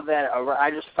just found that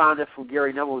from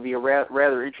Gary Neville to be a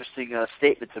rather interesting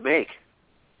statement to make.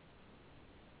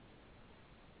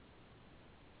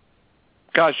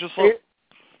 Guys,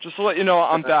 just to let you know,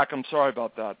 I'm back. I'm sorry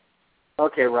about that.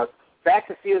 Okay, Russ. Back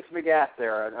to Felix Magath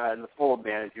there in the Fulham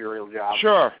managerial job.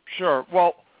 Sure.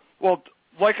 Well,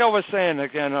 like I was saying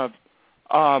again,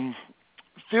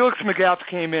 Felix Magath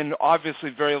came in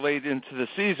obviously very late into the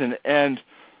season, and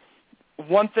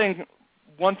one thing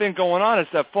going on is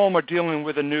that Fulham are dealing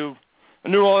with a new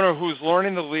owner who's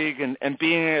learning the league and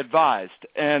being advised,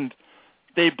 and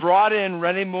they brought in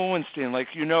Rennie Mouwenstein, like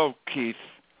Keith.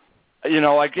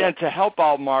 Again, to help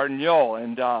out Martin Yole.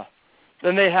 And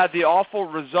then they had the awful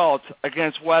result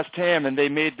against West Ham, and they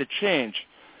made the change.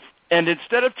 And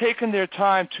instead of taking their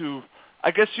time to,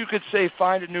 I guess you could say,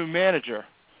 find a new manager,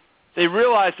 they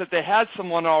realized that they had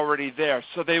someone already there.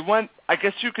 So they went, I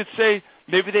guess you could say,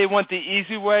 maybe they went the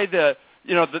easy way, the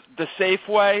safe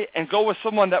way, and go with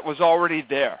someone that was already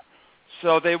there.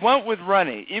 So they went with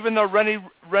Rennie, even though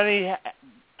Rennie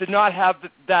did not have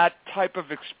that type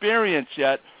of experience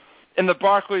yet in the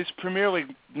Barclays Premier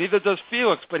League. Neither does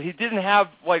Felix, but he didn't have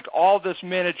all this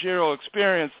managerial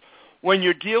experience. When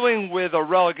you're dealing with a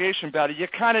relegation battle, you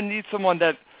kind of need someone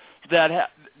that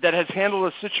has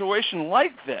handled a situation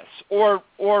like this, or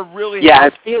really. Yeah,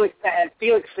 and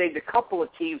Felix saved a couple of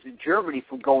teams in Germany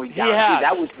from going down.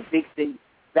 That was the big thing.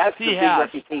 That's the big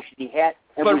reputation he had.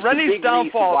 But Rennie's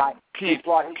downfall, Keith,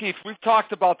 we've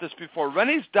talked about this before.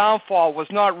 Rennie's downfall was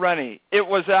not Rennie. It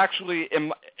was actually,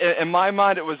 in my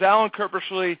mind, it was Alan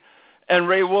Kirbyshly and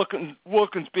Ray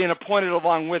Wilkins being appointed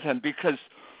along with him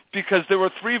because there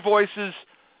were 3 voices.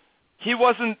 He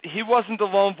wasn't the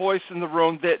lone voice in the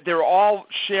room. They're all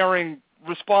sharing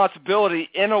responsibility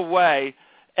in a way,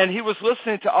 and he was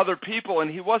listening to other people,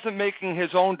 and he wasn't making his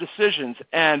own decisions.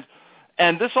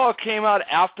 And this all came out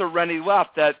after Rennie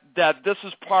left, that this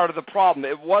is part of the problem.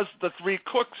 It was the 3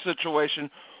 cooks situation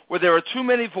where there were too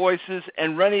many voices,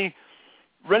 and Rennie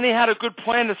had a good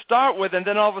plan to start with, and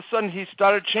then all of a sudden he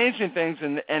started changing things,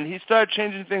 and he started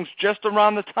changing things just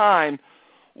around the time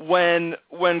when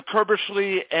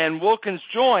Kirbyshly and Wilkins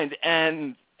joined,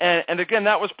 and And again,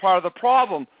 that was part of the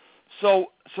problem. So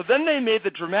then they made the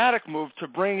dramatic move to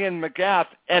bring in McGath,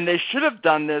 and they should have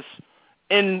done this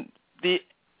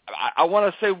I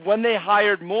want to say when they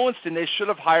hired Mullenstein, they should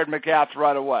have hired McGath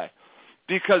right away.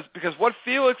 Because what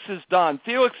Felix has done,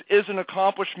 Felix is an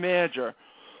accomplished manager,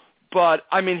 but,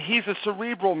 I mean, he's a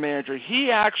cerebral manager.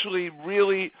 He actually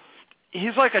really,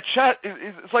 he's like a chess,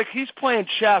 it's like he's playing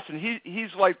chess, and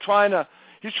he's trying to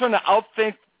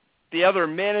outthink the other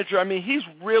manager. I mean, he's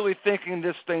really thinking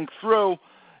this thing through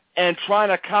and trying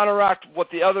to counteract what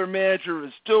the other manager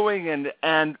is doing,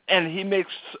 and he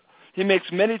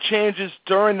makes many changes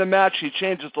during the match. He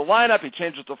changes the lineup, he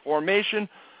changes the formation,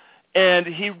 and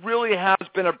he really has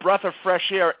been a breath of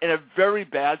fresh air in a very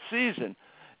bad season.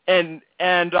 And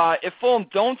if Fulham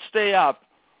don't stay up,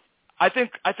 I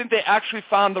think they actually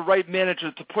found the right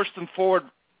manager to push them forward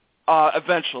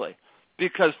eventually,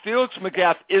 because Felix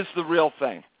McGath is the real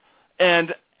thing.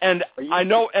 And I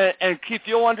know, and Keith,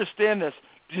 you'll understand this.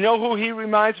 Do you know who he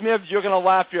reminds me of? You're going to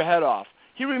laugh your head off.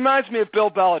 He reminds me of Bill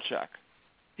Belichick.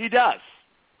 He does.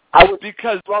 I was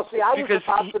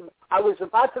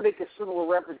about to make a similar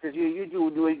reference because you do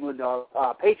a New England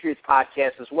Patriots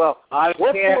podcast as well. I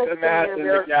can't imagine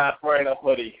McGath wearing a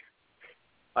hoodie.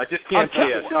 I just can't see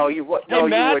it. No, you would. No,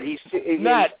 Matt, you would.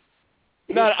 Matt,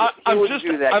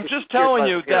 I'm just telling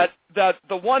you that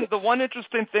the one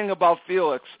interesting thing about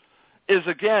Felix is,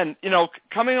 again,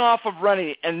 coming off of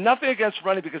Rennie, and nothing against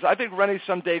Rennie, because I think Rennie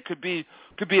someday could be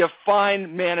a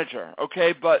fine manager,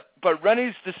 okay? But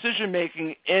Rennie's decision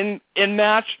making in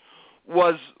match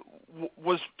was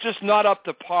just not up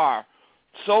to par.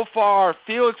 So far,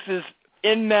 Felix's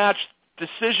in match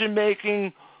decision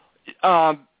making,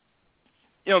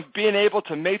 being able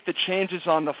to make the changes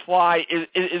on the fly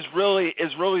is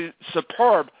really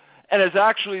superb, and has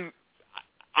actually,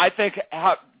 I think,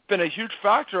 been a huge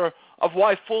factor of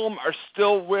why Fulham are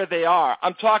still where they are.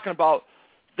 I'm talking about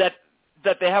that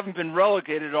they haven't been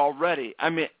relegated already. I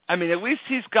mean, at least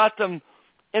he's got them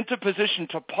into position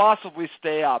to possibly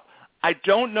stay up. I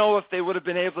don't know if they would have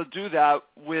been able to do that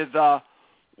with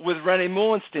Rennie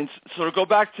Mullenstein. So to go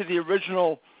back to the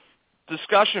original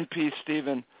discussion piece,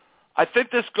 Stephen, I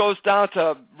think this goes down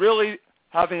to really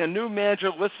having a new manager,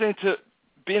 listening to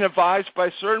being advised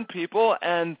by certain people,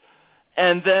 and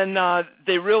then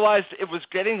they realized it was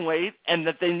getting late and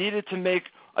that they needed to make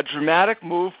a dramatic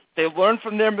move. They learned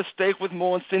from their mistake with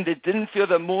Mullenstein. They didn't feel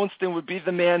that Mullenstein would be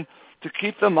the man to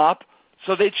keep them up,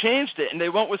 so they changed it, and they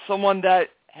went with someone that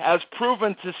has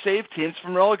proven to save teams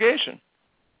from relegation.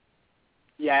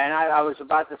 Yeah, and I was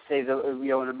about to say that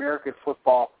in American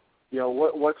football,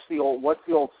 what's the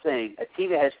old saying? A team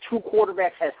that has two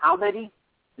quarterbacks has how many?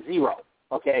 0.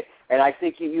 Okay, and I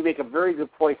think you make a very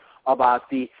good point about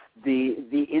the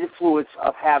influence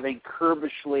of having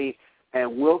Kerbishley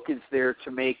and Wilkins there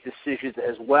to make decisions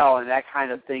as well, and that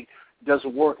kind of thing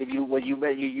doesn't work. And when you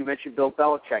mentioned Bill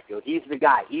Belichick, he's the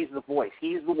guy, he's the voice,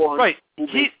 he's the one who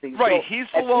makes things go. He's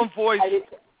the lone voice,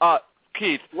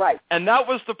 Keith. Right, and that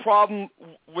was the problem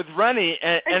with Rennie,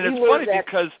 and it's funny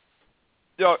because.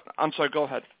 I'm sorry. Go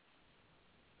ahead.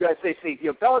 I say,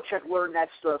 Belichick learned that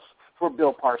stuff from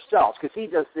Bill Parcells because he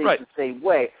does things the same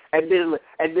way.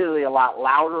 Admittedly, a lot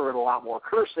louder and a lot more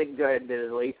cursing,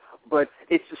 admittedly, but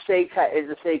it's the same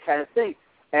kind of thing.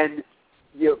 And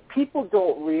people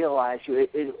don't realize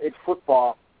in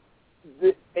football,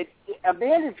 a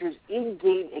manager's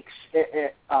in-game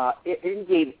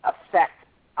effect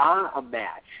on a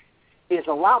match is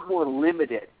a lot more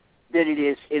limited than it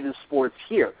is in the sports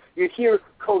here. You hear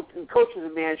coaches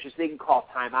and managers, they can call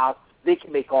timeouts, they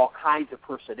can make all kinds of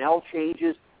personnel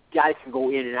changes, guys can go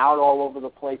in and out all over the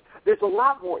place. There's a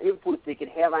lot more influence they can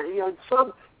have on, and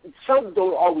some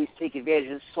don't always take advantage,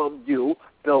 and some do,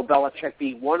 Bill Belichick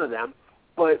being one of them,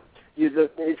 but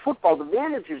in football, the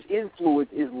manager's influence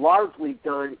is largely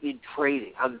done in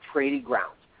training, on the training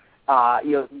grounds.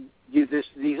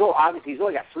 He's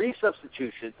only got 3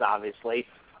 substitutions, obviously.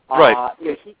 Right.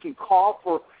 He can call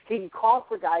for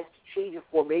guys to change a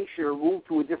formation or move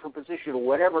to a different position or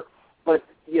whatever. But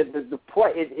the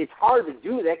play, it's hard to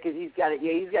do that because he's got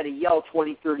to yell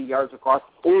 20, 30 yards across,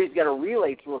 or he's got to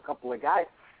relay through a couple of guys.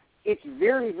 It's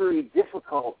very, very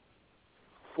difficult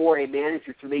for a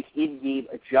manager to make in-game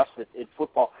adjustments in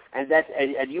football, and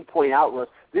you point out, Russ,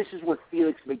 this is what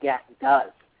Felix McGath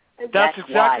does. And that's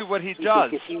exactly what he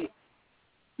does.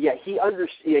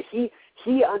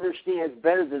 He understands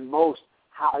better than most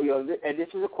how, and this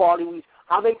is a quality.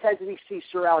 How many times did we see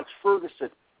Sir Alex Ferguson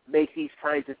make these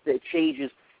kinds of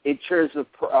changes in terms of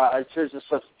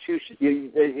substitution?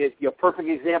 Your perfect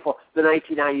example, the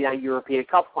 1999 European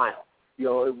Cup final.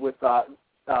 With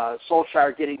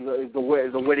Solskjaer getting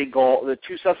the winning goal, the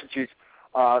two substitutes,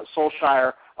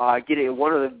 Solskjaer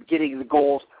getting the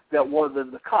goals that won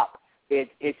them the cup.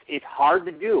 It's hard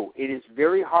to do. It is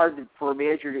very hard for a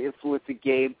manager to influence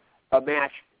a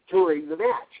match during the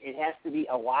match. It has to be,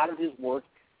 a lot of his work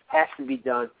has to be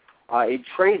done in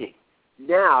training.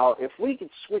 Now, if we could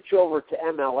switch over to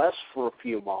MLS for a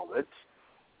few moments,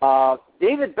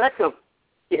 David Beckham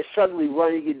is suddenly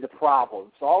running into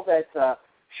problems. All that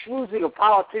schmoozing of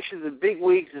politicians and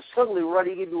bigwigs is suddenly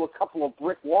running into a couple of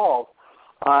brick walls.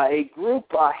 A group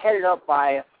headed up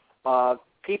by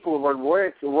people who run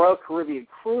Royal Caribbean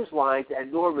Cruise Lines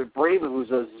and Norman Braman,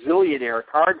 who's a zillionaire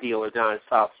car dealer down in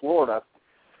South Florida,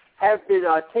 have been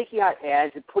taking out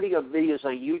ads and putting up videos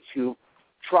on YouTube,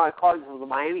 calling them the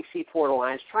Miami Seaport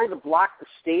Alliance, trying to block the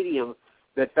stadium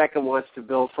that Beckham wants to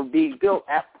build from being built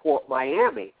at Port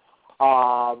Miami.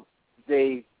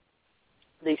 They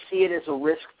see it as a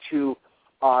risk to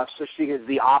especially because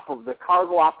the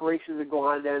cargo operations that go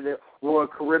on there, the Royal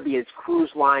Caribbean's cruise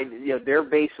line, their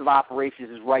base of operations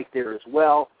is right there as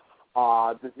well.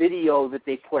 The video that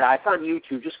they put out, it's on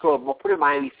YouTube. Just go, we'll put in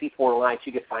Miami Seaport Alliance.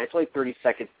 You can find it. It's only 30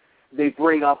 seconds. They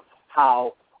bring up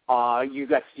how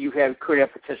could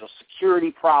have potential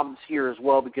security problems here as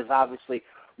well, because obviously,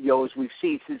 as we've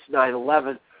seen since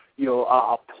 9/11,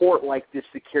 a port like this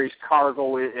that carries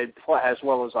cargo and as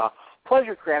well as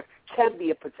pleasure craft can be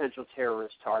a potential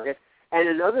terrorist target. And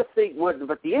another thing,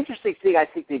 but the interesting thing I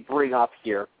think they bring up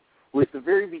here, with the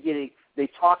very beginning, they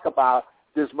talk about,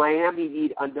 does Miami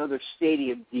need another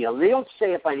stadium deal? They don't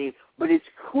say it by name, but it's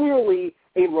clearly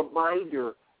a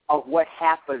reminder of what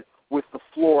happened with the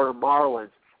Florida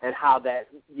Marlins and how that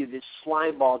this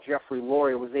slimeball Jeffrey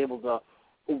Lurie was able to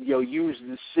use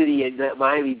the city and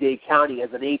Miami-Dade County as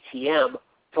an ATM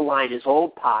to line his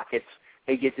own pockets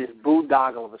and get this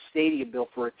boondoggle of a stadium built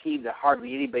for a team that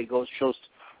hardly anybody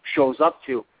shows up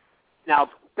to. Now,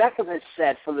 Beckham has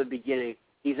said from the beginning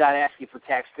he's not asking for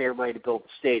taxpayer money to build the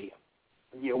stadium.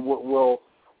 We'll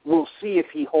see if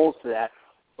he holds to that,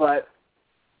 but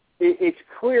it's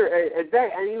clear, and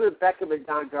even Beckham and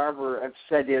Don Garber have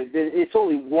said it's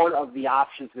only one of the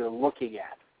options they're looking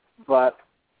at. But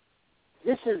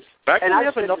this is... Beckham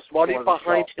have enough money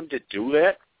behind him to do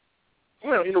that?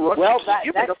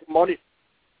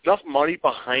 Enough money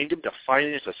behind him to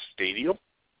finance a stadium?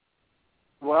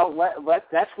 Well,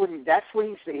 that's what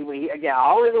he's saying. Again,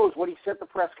 all I know is what he said at the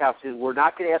press conference is we're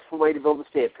not going to ask for money to build the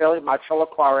stadium. Apparently, Marcelo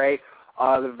Clare,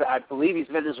 I believe he's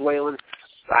Venezuelan.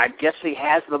 I guess he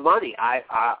has the money.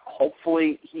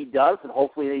 Hopefully he does, and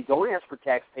hopefully they don't ask for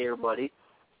taxpayer money.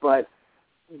 But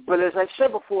as I've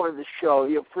said before in the show,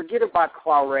 forget about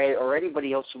Clare or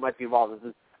anybody else who might be involved in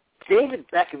this. David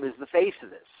Beckham is the face of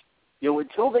this.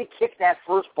 Until they kick that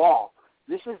first ball,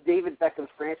 this is David Beckham's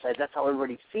franchise. That's how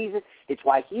everybody sees it. It's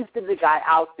why he's been the guy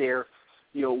out there,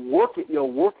 working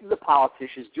the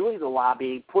politicians, doing the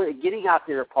lobbying, getting out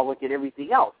there in public, and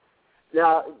everything else.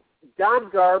 Now, Don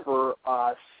Garber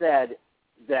said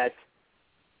that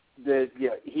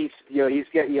he's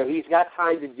got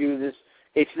time to do this.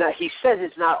 It's not. He says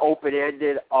it's not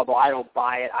open-ended. Although I don't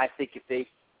buy it. I think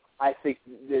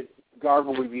that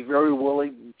Garber would be very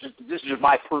willing. This is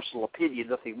my personal opinion,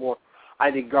 nothing more.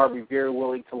 I think Garber would be very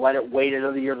willing to let it wait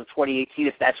another year to 2018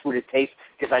 if that's what it takes,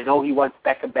 because I know he wants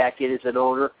Beckham back in as an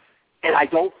owner, and I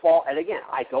don't fault him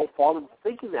for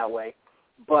thinking that way.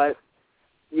 But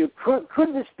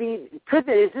could this be?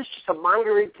 Is this just a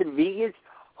minor inconvenience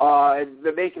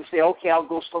that make him say, okay, I'll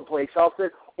go someplace else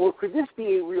then? Or could this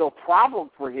be a real problem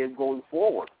for him going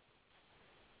forward?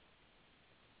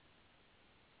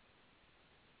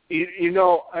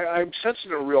 I'm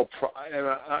sensing a real and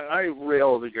I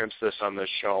railed against this on this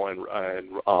show and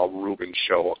Ruben's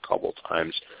show a couple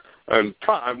times. I'm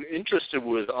interested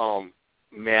with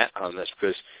Matt on this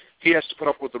because he has to put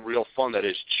up with the real fun that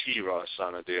is Chivas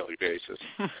on a daily basis.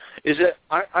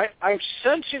 I'm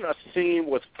sensing a theme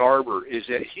with Garber is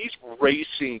that he's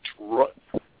racing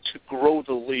to grow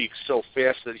the league so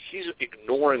fast that he's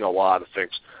ignoring a lot of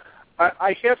things.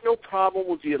 I have no problem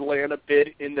with the Atlanta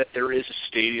bid in that there is a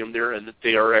stadium there and that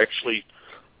they are actually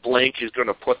blank is going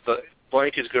to put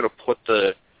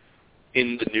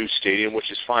in the new stadium,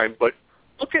 which is fine. But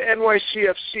look at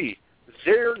NYCFC.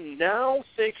 They're now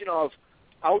thinking of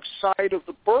outside of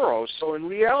the borough. So in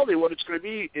reality, what it's going to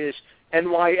be is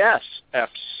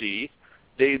NYSFC.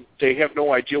 They have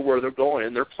no idea where they're going,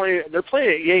 and they're playing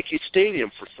at Yankee Stadium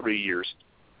for 3 years.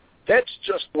 That's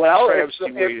just travesty.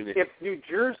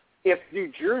 If New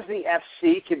Jersey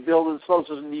FC can build themselves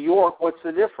as New York, what's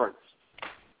the difference?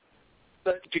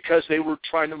 Because they were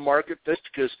trying to market this.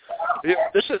 Because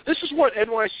this is what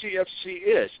NYCFC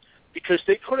is. because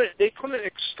they couldn't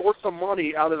extort the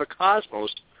money out of the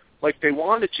Cosmos like they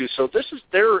wanted to. So this was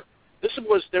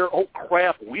their oh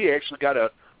crap, we actually got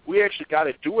to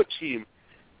do a team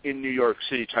in New York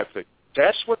City type thing.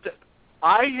 That's what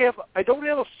I don't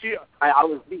have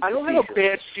a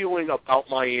bad feeling about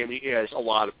Miami as a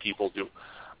lot of people do.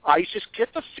 I just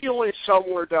get the feeling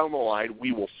somewhere down the line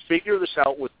we will figure this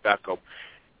out with Beckham,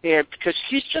 and because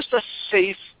he's just a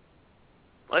safe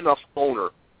enough owner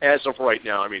as of right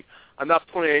now. I mean, I'm not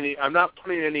putting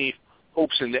any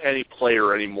hopes into any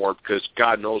player anymore because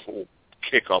God knows what will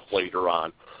kick up later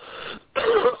on.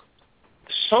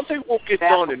 Something will get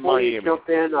done in Miami. Jump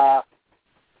in,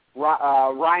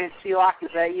 Ryan Sealock, is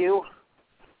that you?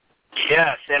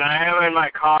 Yes, and I am in my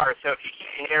car, so if you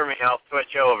can't hear me, I'll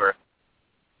switch over.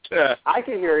 I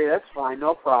can hear you. That's fine.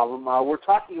 No problem. We're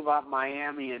talking about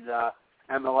Miami and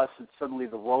MLS and suddenly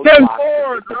the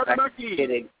roadblocks.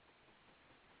 Kidding.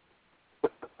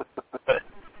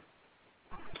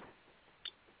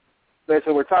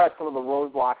 So we're talking about some of the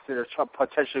roadblocks that are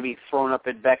potentially being thrown up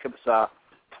in Beckham's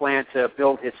plan to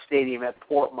build his stadium at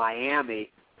Port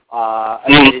Miami.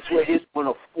 It is one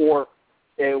of four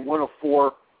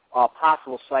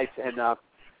possible sites, and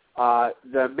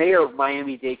the mayor of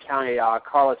Miami-Dade County,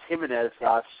 Carlos Jimenez,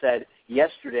 said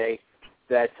yesterday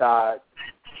that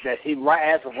he,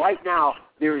 as of right now,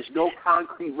 there is no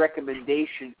concrete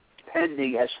recommendation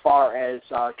pending as far as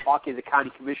talking to the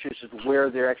county commissioners as to where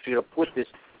they're actually going to put this.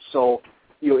 So,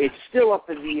 it's still up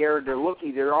in the air. They're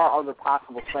looking. There are other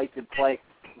possible sites in play.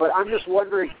 But I'm just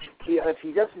wondering if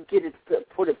he doesn't get it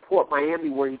put at Port Miami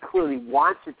where he clearly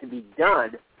wants it to be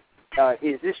done,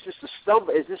 is this just a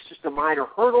stumble? Is this just a minor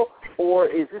hurdle, or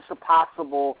is this a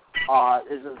possible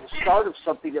is it the start of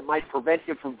something that might prevent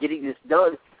him from getting this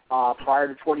done prior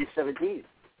to 2017?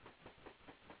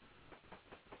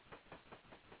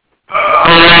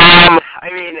 I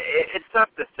mean, it's tough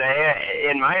to say.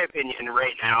 In my opinion,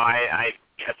 right now, I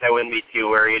guess I wouldn't be too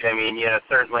worried. I mean,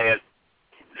 certainly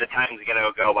the time's going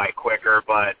to go by quicker,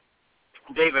 but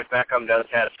David Beckham does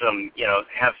have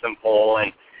some pull,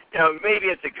 and maybe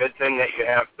it's a good thing that you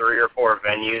have 3 or 4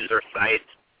 venues or sites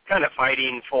kind of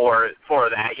fighting for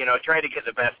that. Try to get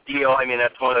the best deal. I mean,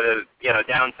 that's one of the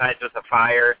downsides with the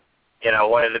Fire.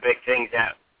 One of the big things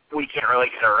that we can't really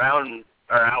get around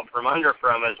or out from under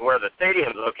from is where the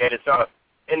stadium's located. So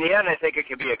in the end, I think it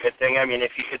could be a good thing. I mean,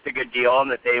 if he gets a good deal on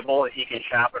the table, he can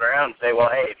shop it around and say, well,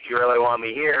 hey, if you really want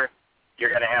me here, you're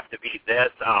going to have to beat this.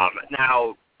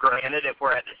 Now, granted, if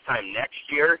we're at this time next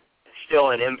year, it's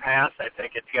still an impasse. I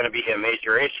think it's going to be a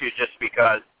major issue just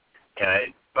because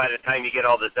by the time you get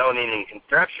all the zoning and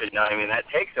construction done, I mean, that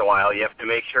takes a while. You have to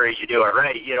make sure you do it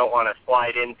right. You don't want to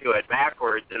slide into it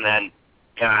backwards and then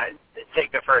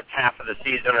take the first half of the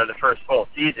season or the first full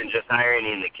season just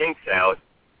ironing the kinks out.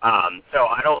 So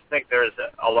I don't think there's an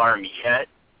alarm yet,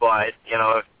 but,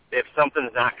 if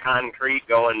something's not concrete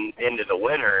going into the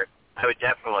winter, I would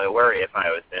definitely worry if I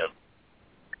was him.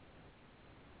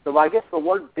 So I guess the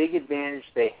one big advantage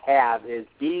they have is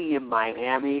being in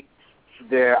Miami.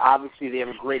 They have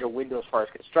a greater window as far as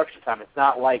construction time. It's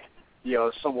not like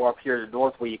somewhere up here in the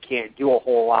north where you can't do a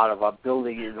whole lot of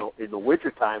building in the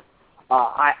wintertime.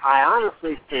 I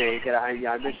honestly think, and I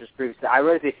mentioned this previously, I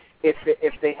really think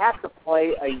if they have to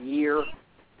play a year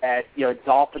at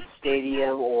Dolphin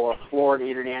Stadium or Florida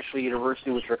International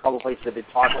University, which are a couple of places that have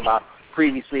been talked about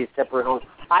previously as temporary homes,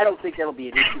 I don't think that'll be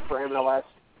an issue for MLS.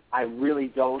 I really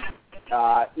don't.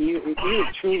 Even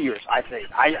 2 years, I think.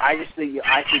 I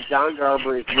think Don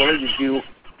Garber is willing to do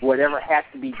whatever has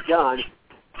to be done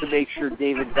to make sure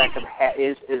David Beckham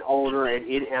is an owner and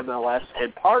in MLS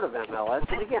and part of MLS.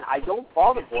 And again, I don't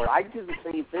fault him for it. I do the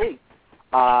same thing.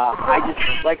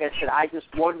 I just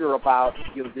wonder about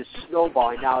this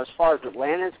snowballing. Now, as far as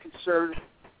Atlanta is concerned,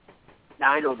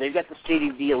 now I know they've got the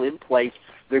stadium deal in place.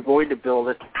 They're going to build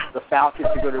it. The Falcons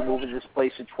are going to move into this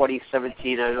place in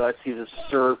 2017. I know that seems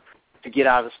absurd to get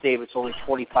out of the stadium. It's only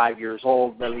 25 years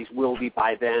old. At least will be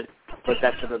by then. But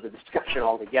that's another discussion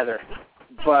altogether.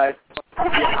 But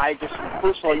I just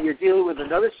personally, you're dealing with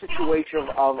another situation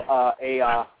of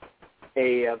a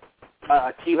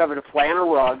team having to plan a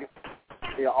rug,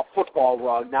 a football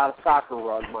rug, not a soccer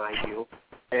rug, mind you.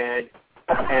 And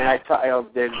I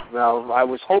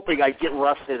was hoping I'd get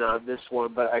Russ in on this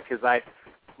one, but because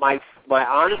my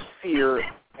honest fear,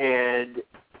 and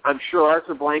I'm sure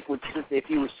Arthur Blank would, if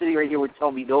he was sitting right here, would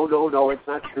tell me, no, it's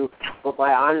not true. But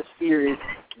my honest fear is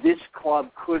this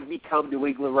club could become New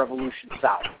England Revolution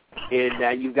South.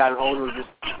 And you've got an owner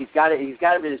he's got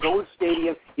him in his own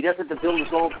stadium. He doesn't have to build his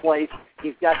own place.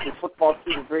 He's got the football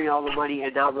team to bring all the money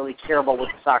and not really care about what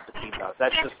the soccer team does.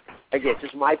 That's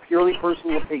just my purely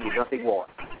personal opinion, nothing more.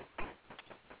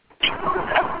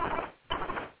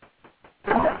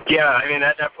 Yeah, I mean,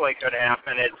 that definitely could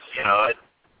happen. It's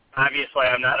obviously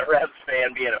I'm not a Revs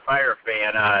fan, being a Fire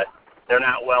fan. They're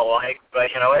not well-liked,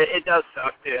 but, it does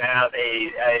suck to have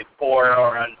a poor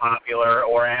or unpopular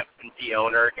or absentee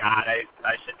owner. God,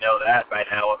 I should know that by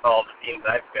now with all the teams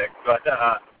I've picked. But,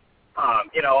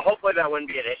 hopefully that wouldn't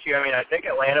be an issue. I mean, I think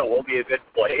Atlanta will be a good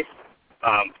place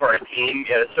for a team.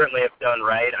 Certainly if done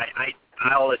right.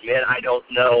 I'll admit I don't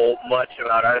know much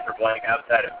about Arthur Blank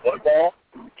outside of football.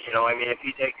 If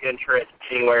he takes interest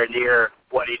anywhere near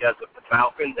what he does with the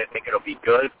Falcons, I think it'll be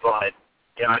good, but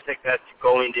I think that's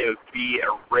going to be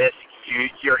a risk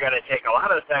you're going to take a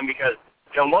lot of the time because,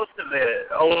 most of the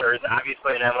owners,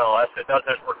 obviously in MLS, it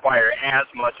doesn't require as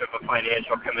much of a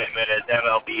financial commitment as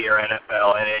MLB or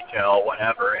NFL, NHL,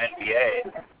 whatever,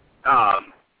 NBA.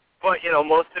 But,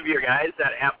 most of your guys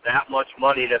that have that much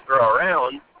money to throw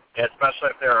around, especially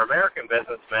if they're American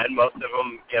businessmen, most of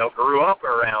them, grew up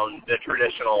around the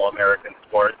traditional American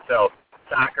sports. So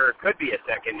soccer could be a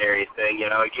secondary thing.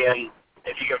 Again,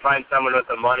 if you can find someone with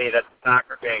the money that's a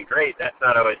soccer fan, great. That's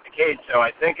not always the case. So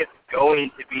I think it's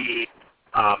going to be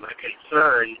a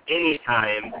concern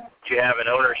anytime you have an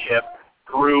ownership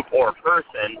group or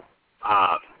person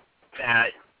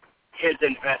that is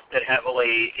invested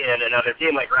heavily in another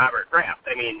team like Robert Kraft.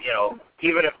 I mean,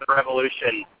 even if the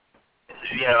Revolution,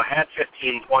 had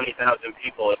 15,000, 20,000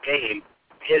 people a game,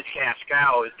 his cash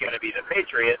cow is going to be the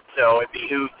Patriots, so it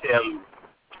behooves him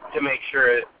to make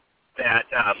sure that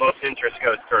most interest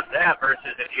goes towards that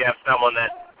versus if you have someone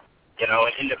that's,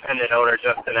 an independent owner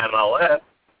just in MLS,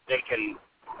 they can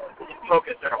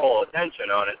focus their whole attention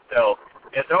on it. So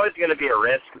it's always going to be a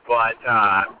risk, but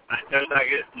there's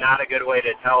not a good way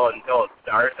to tell until it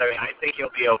starts. I mean, I think he'll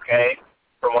be okay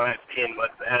from what I've seen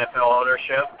with NFL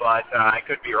ownership, but I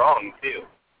could be wrong, too.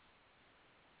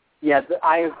 Yeah,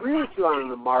 I agree with you on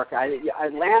the mark.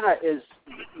 Atlanta is,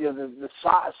 the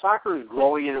soccer is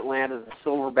growing in Atlanta. The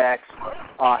Silverbacks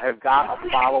have got a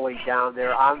following down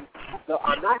there. I'm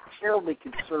not terribly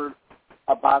concerned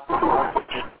about the market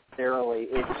necessarily.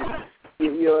 It's just,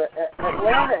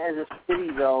 Atlanta as a city,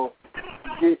 though,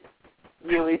 the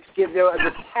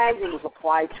tag that was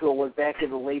applied to it was back in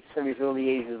the late 70s, early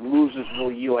 80s,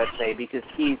 Losersville, USA, because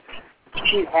he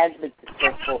has been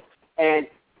successful. And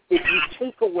if you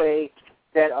take away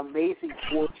that amazing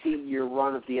 14-year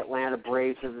run of the Atlanta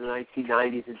Braves in the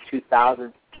 1990s and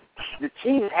 2000s, the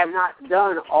teams have not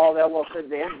done all that well. So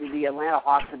the Atlanta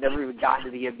Hawks have never even gotten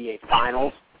to the NBA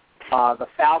Finals. The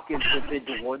Falcons have been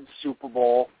to one Super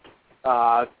Bowl.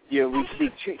 We've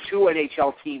seen two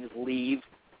NHL teams leave.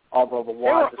 Although the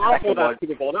second one,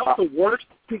 Super Bowl. That was the worst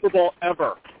Super Bowl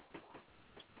ever.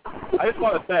 I just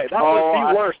want to say that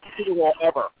was the worst Super Bowl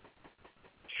ever.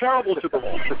 Terrible Super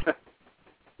Bowl.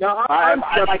 Now I'm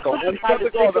skeptical. I'm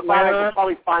skeptical of Atlanta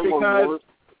because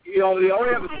they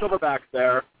already have the Silverbacks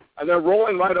there, and they're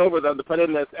rolling right over them to put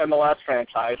in this MLS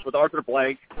franchise with Arthur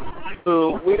Blank,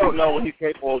 who we don't know what he's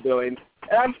capable of doing.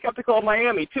 And I'm skeptical of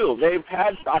Miami, too. They've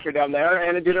had soccer down there,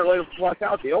 and it didn't really work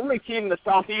out. The only team in the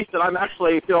Southeast that I'm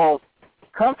actually feel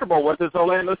comfortable with is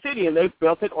Orlando City, and they've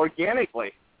built it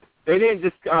organically. They didn't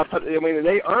just they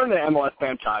earned the MLS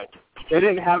franchise. They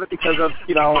didn't have it because of,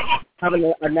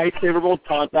 having a nice, favorable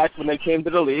contact when they came to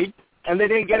the league, and they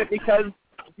didn't get it because,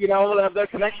 of their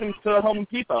connections to Home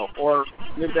Depot or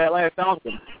the Atlanta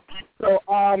Falcons. So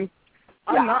I'm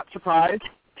not surprised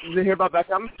to hear about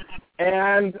Beckham.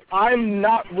 And I'm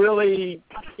not really,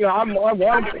 I'm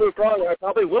wanting to move wrong, I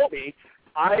probably will be.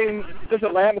 This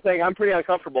Atlanta thing I'm pretty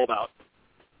uncomfortable about.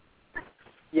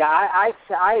 Yeah, I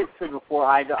had said before,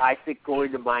 I think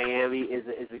going to Miami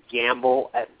is a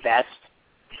gamble at best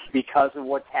because of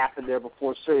what's happened there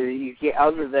before. So you get,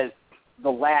 other than the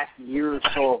last year or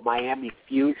so of Miami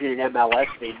fusion and MLS,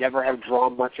 they never have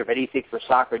drawn much of anything for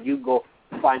soccer. You can go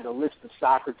find the list of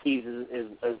soccer teams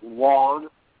is long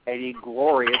and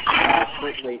inglorious,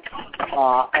 certainly.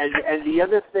 And the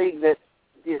other thing that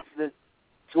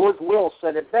George Will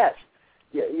said it best.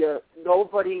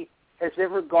 Nobody has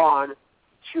ever gone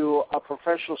to a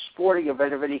professional sporting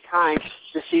event of any kind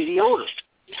to see the owners.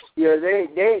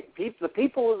 The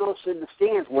people in the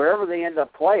stands, wherever they end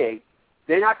up playing,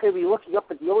 they're not going to be looking up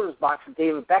at the owner's box for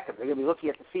David Beckham. They're going to be looking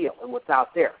at the field and what's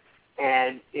out there.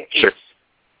 And it's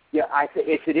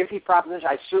an iffy proposition.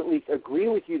 I certainly agree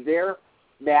with you there,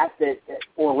 Matt, that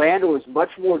Orlando is much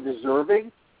more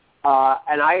deserving.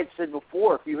 And I had said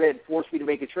before, if you had forced me to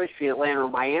make a choice between Atlanta or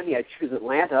Miami, I'd choose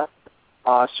Atlanta.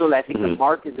 So I think the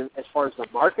market, as far as the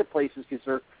marketplace is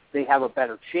concerned, they have a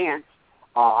better chance.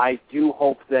 I do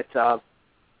hope that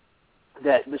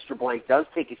Mr. Blank does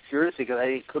take it seriously because I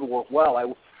think it could work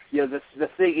well. The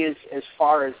thing is, as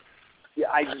far as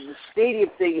the stadium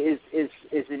thing is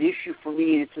an issue for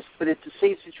me. But it's the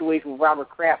same situation with Robert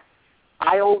Kraft.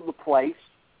 I own the place.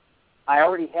 I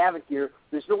already have it here.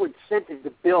 There's no incentive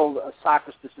to build a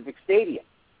soccer-specific stadium,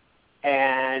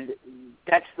 and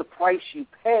that's the price you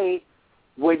pay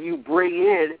when you bring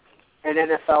in an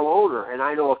NFL owner. And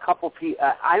I know a couple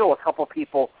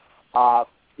people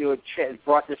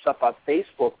brought this up on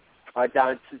Facebook down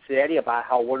in Cincinnati about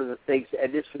how one of the things,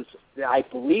 and this was, I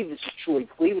believe this is true in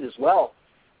Cleveland as well,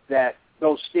 that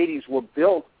those stadiums were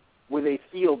built with a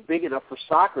field big enough for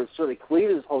soccer. Certainly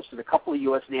Cleveland has hosted a couple of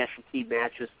U.S. national team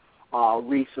matches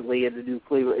recently in the new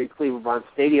Cleveland Brown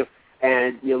Stadium.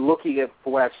 And looking at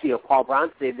from what I've seen of Paul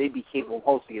Brown Stadium, they became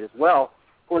hosting it as well.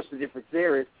 Of course, the difference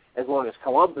there is as long as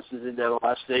Columbus is in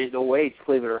MLS, there's no way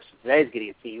Cleveland or Cincinnati is getting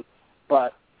a team.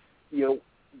 But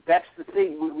that's the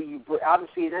thing.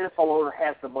 Obviously, an NFL owner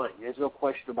has the money. There's no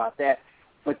question about that.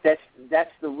 But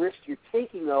that's the risk you're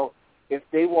taking, though. If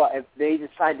they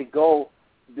decide to go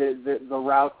the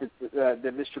route that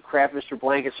Mr. Kraft, Mr.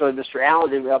 Blanket, so Mr. Allen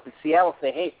did up in Seattle,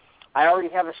 say, hey, I already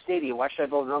have a stadium. Why should I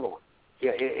build another one?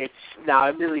 It's now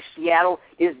admittedly Seattle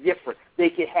is different. They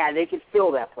can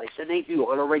fill that place, and they do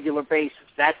on a regular basis.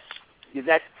 That's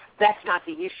not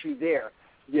the issue there.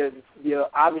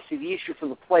 Obviously the issue for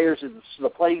the players is the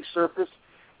playing surface,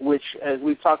 which, as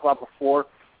we've talked about before,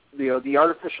 the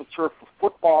artificial turf for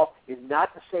football is not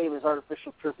the same as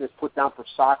artificial turf that's put down for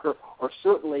soccer, or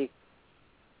certainly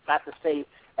not the same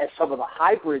as some of the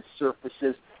hybrid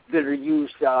surfaces that are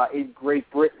used in Great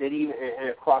Britain and even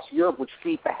across Europe, which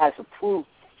FIFA has approved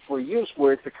for use,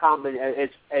 where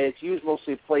it's it's used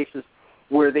mostly in places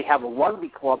where they have a rugby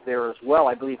club there as well.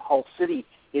 I believe Hull City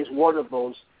is one of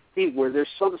those things where there's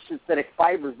some synthetic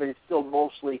fibers, but it's still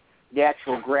mostly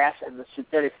natural grass, and the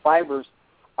synthetic fibers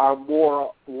are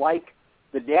more like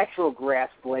the natural grass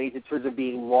blades in terms of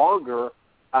being longer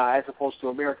as opposed to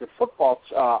American football's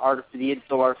the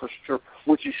infield artificial turf,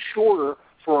 which is shorter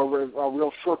for a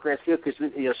real short grass field, because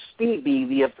speed being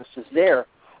the emphasis there,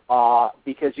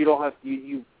 because you don't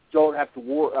have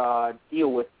to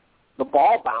deal with the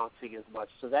ball bouncing as much.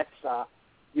 So that's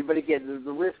but again,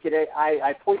 the risk.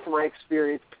 I point to my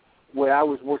experience when I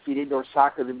was working indoor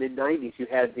soccer in the mid-'90s. You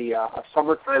had a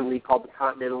summertime league called the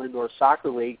Continental Indoor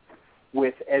Soccer League,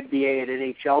 with NBA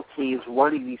and NHL teams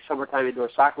running these summertime indoor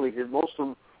soccer leagues, and most of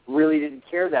them really didn't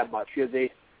care that much.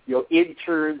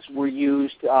 Interns were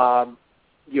used,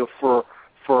 for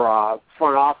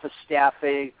front office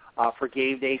staffing, for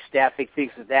game day staffing,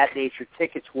 things of that nature.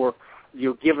 Tickets were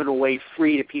given away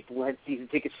free to people who had season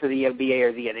tickets to the NBA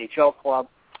or the NHL club.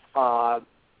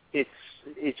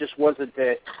 It just wasn't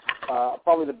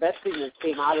probably the best thing that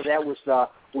came out of that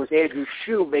was Andrew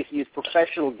Shue making his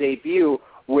professional debut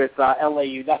with LA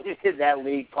United in that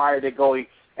league prior to going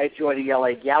and joining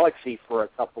LA Galaxy for a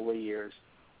couple of years.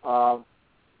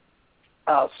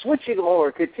 Switching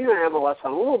over, continuing MLS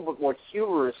on a little bit more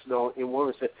humorous note, in one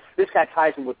was this guy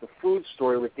ties in with the food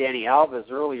story with Dani Alves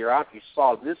earlier. I don't know if you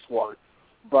saw this one,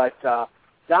 but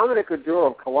Dominic Oduro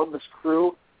of Columbus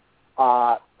Crew,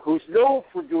 who's known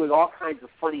for doing all kinds of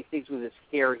funny things with his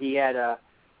hair. He had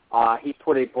he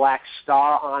put a black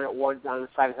star on the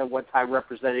side of his head one time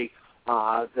representing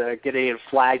the Ghanaian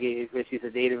flag. He's a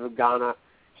native of Ghana.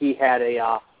 He had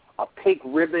a pink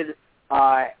ribbon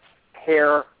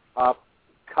hair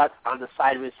cut on the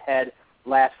side of his head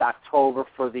last October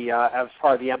for as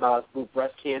part of the MLS Blue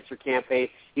Breast Cancer campaign.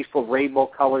 He's put rainbow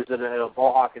colors in a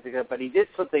mohawk and things like that. But he did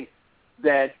something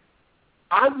that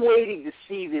I'm waiting to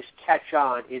see this catch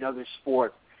on in other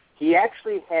sports. He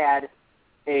actually had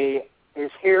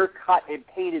his hair cut and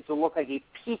painted to look like a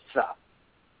pizza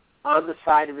on the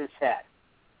side of his head.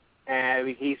 And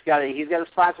he's got a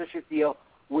sponsorship deal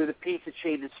with a pizza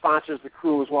chain that sponsors the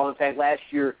Crew as well. In fact, last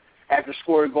year, after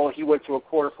scoring a goal, he went to a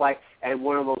quarter flag, and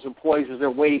one of those employees was there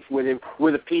waiting with him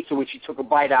with a pizza, which he took a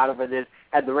bite out of, and then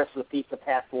had the rest of the pizza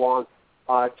passed along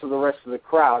to the rest of the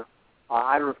crowd.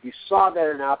 I don't know if you saw that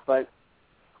or not, but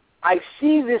I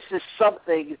see this as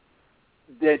something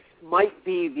that might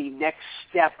be the next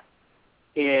step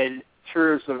in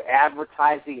terms of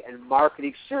advertising and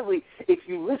marketing. Certainly, if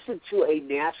you listen to a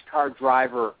NASCAR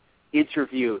driver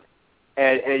interviewed,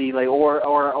 and he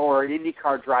or an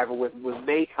IndyCar driver with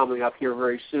May coming up here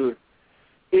very soon,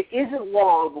 it isn't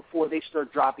long before they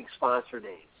start dropping sponsor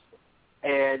names.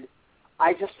 And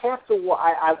I just have to.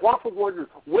 I've often wondered,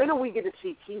 when are we going to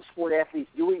see team sport athletes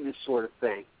doing this sort of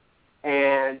thing?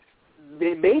 And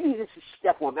maybe this is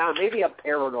step one. Now, maybe I'm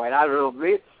paranoid. I don't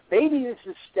know. Maybe this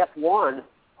is step one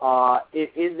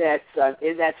in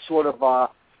that sort of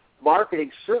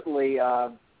marketing. Certainly,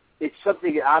 it's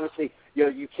something that obviously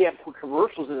you can't put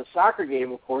commercials in a soccer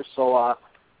game, of course. So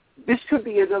this could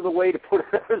be another way to put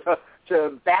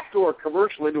to backdoor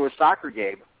commercial into a soccer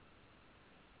game.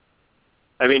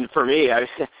 I mean, for me, I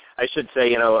should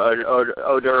say,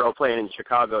 Oduro playing in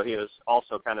Chicago, he was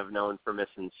also kind of known for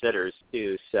missing sitters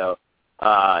too. So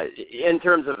in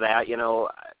terms of that,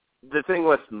 the thing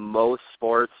with most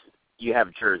sports, you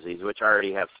have jerseys, which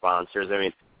already have sponsors. I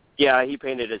mean, yeah, he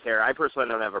painted his hair. I personally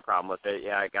don't have a problem with it.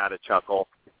 Yeah, I got a chuckle.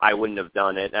 I wouldn't have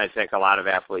done it. I think a lot of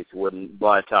athletes wouldn't.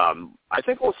 But I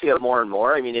think we'll see it more and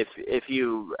more. I mean, if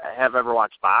you have ever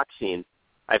watched boxing,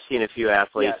 I've seen a few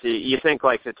athletes. Yes. You think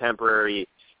like the temporary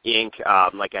ink,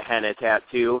 like a henna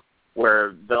tattoo,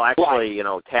 where they'll actually,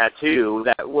 tattoo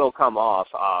that will come off,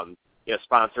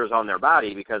 sponsors on their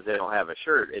body because they don't have a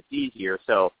shirt. It's easier.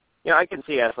 So, I can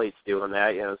see athletes doing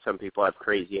that. Some people have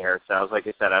crazy hairstyles. Like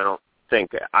I said,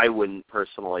 I wouldn't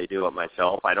personally do it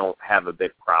myself. I don't have a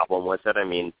big problem with it. I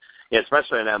mean,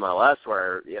 especially in MLS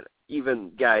where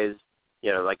even guys,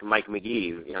 like Mike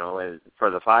McGee, for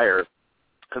the Fire,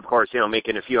 of course,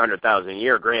 making a few $100,000 a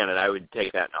year, granted, I would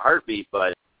take that in a heartbeat,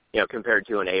 but, compared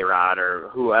to an A-Rod or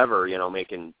whoever,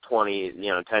 making 10,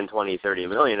 20, 30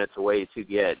 million, it's a way to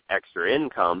get extra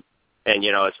income. And,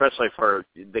 especially for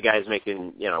the guys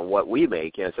making, what we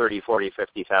make, 30, 40,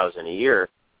 50,000 a year,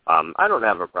 I don't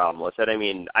have a problem with it. I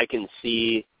mean, I can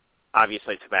see,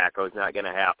 obviously, tobacco is not going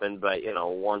to happen, but,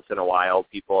 once in a while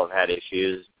people have had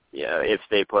issues, if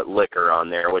they put liquor on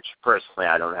there, which personally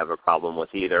I don't have a problem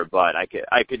with either, but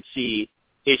I could see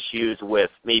issues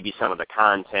with maybe some of the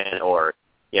content or,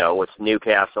 with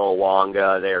Newcastle,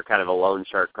 Wonga, they're kind of a loan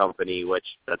shark company, which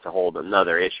that's a whole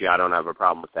another issue. I don't have a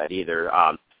problem with that either.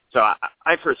 So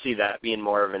I foresee that being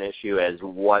more of an issue as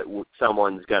what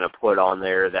someone's going to put on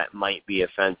there that might be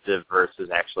offensive versus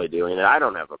actually doing it. I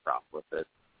don't have a problem with it.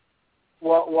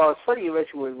 Well, it's funny you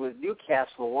mentioned with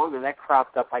Newcastle, one that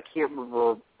cropped up. I can't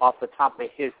remember off the top of my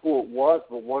head who it was,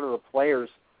 but one of the players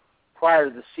prior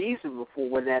to the season, before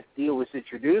when that deal was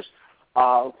introduced,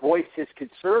 voiced his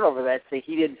concern over that, saying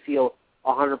he didn't feel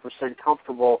 100%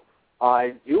 comfortable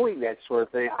in doing that sort of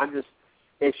thing.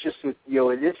 It's just, in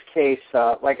this case,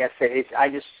 like I said, I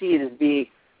just see it as being,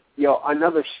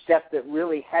 another step that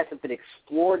really hasn't been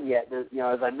explored yet. And,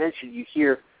 as I mentioned, you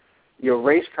hear,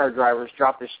 race car drivers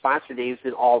drop their sponsor names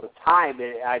in all the time,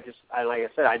 and like I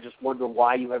said, I just wonder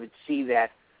why you haven't seen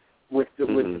that with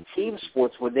the team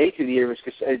sports when they do the interviews.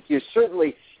 Because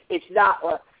certainly, it's not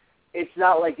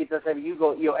like it does. I mean, you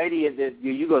go, you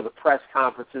go to the press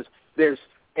conferences. There's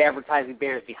advertising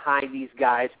banners behind these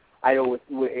guys. I know in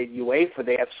UEFA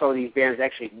they have some of these banners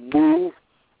actually move.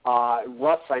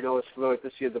 Russ, I know, is familiar with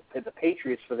this year. The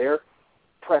Patriots, for their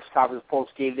press conference post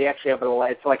game, they actually have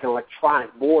it's like an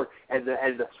electronic board, and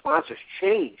the sponsors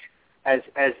change as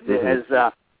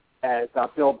Bill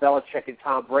Belichick and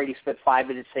Tom Brady spent 5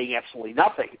 minutes saying absolutely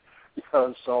nothing.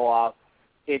 So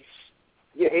it's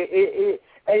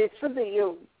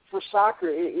something for soccer.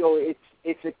 It's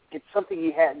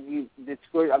something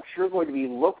I'm sure going to be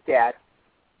looked at.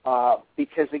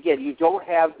 Because again, you don't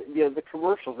have the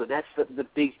commercials, and that's the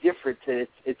big difference. And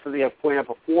it's something I've pointed out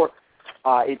before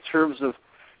in terms of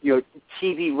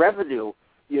TV revenue.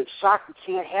 Soccer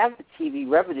can't have the TV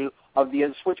revenue of the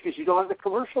other sports because you don't have the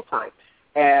commercial time.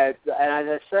 And as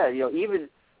I said, even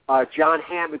John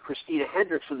Hamm and Christina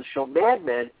Hendricks from the show Mad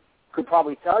Men could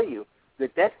probably tell you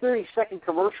that 30-second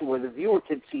commercial where the viewer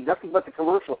can see nothing but the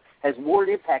commercial has more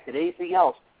impact than anything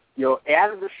else.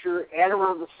 Add on the shirt, add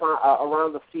around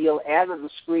the field, add on the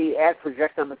screen, add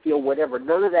project on the field, whatever.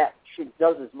 None of that shit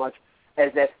does as much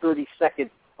as that 30-second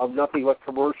of nothing but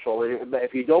commercial. And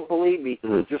if you don't believe me,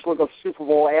 just look up Super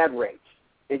Bowl ad rates,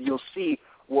 and you'll see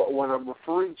what I'm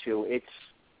referring to.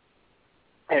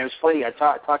 And it was funny. I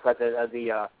talked about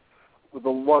the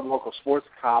one local sports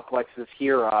complexes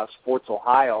here, Sports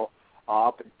Ohio,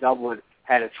 up in Dublin,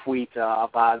 had a tweet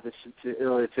about this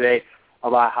earlier today,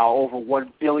 about how over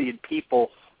 1 billion people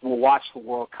will watch the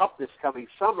World Cup this coming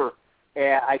summer.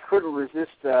 And I couldn't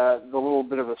resist the little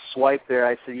bit of a swipe there.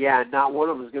 I said, yeah, not one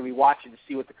of them is going to be watching to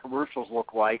see what the commercials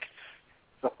look like.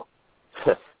 So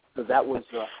that was,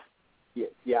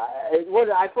 yeah.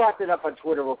 I brought that up on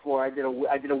Twitter before. I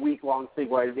did a week-long thing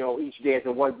where, each day I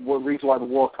said one reason why the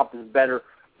World Cup is better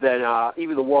than,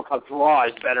 even the World Cup draw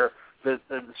is better than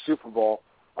the Super Bowl.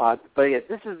 But yeah,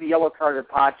 this is the Yellow Carded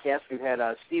podcast. We've had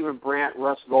Stephen Brandt,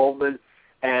 Russ Goldman,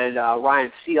 and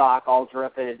Ryan Sealock all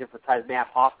dressed in at different times. Matt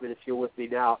Hoffman is here with me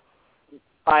now.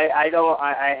 I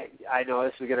know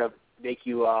this is going to make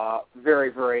you very,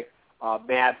 very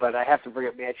mad, but I have to bring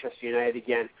up Manchester United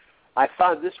again. I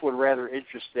found this one rather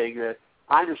interesting.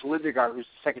 Anders Lindegaard, who's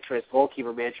the second choice goalkeeper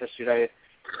of Manchester United,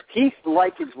 he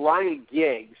likens Ryan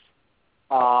Giggs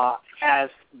as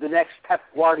the next Pep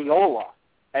Guardiola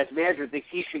as manager thinks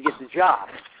he should get the job.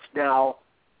 Now,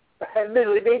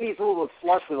 admittedly, maybe he's a little bit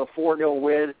flush with a 4-0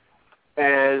 win,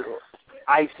 and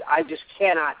I just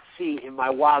cannot see in my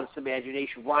wildest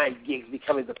imagination Ryan Giggs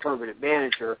becoming the permanent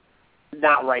manager.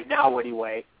 Not right now,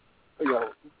 anyway.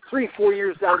 3-4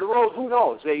 years down the road, who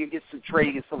knows? Maybe you get some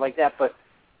trading and stuff like that. But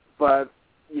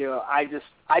I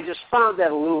just found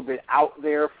that a little bit out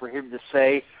there for him to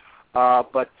say.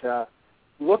 But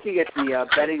looking at the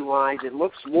betting lines, it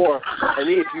looks more. I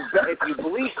mean, if you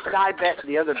believe Sky Bet and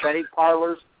the other betting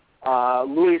parlors,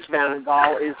 Luis Van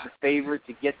Gaal is the favorite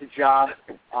to get the job.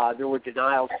 There were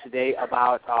denials today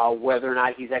about whether or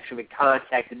not he's actually been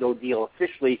contacted. No deal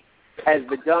officially has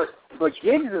been done. But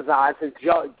Giggs' odds have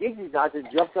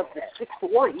jumped up to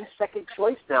 6-1. He's second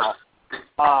choice now.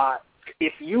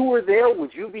 If you were there,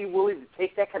 would you be willing to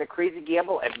take that kind of crazy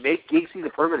gamble and make Giggsy the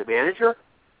permanent manager?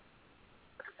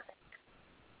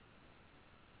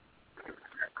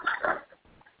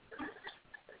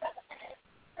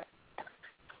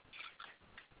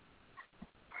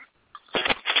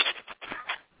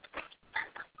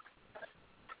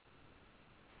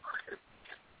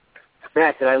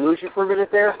 Matt, did I lose you for a minute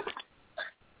there?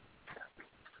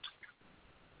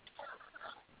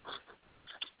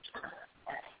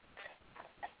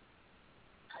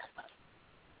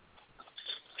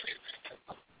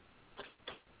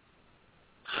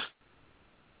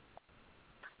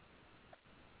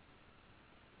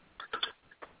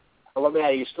 Hello, Matt,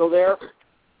 are you still there?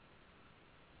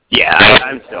 Yeah,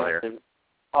 I'm still here.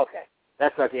 Okay,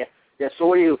 that's okay. Yeah,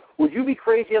 so would you be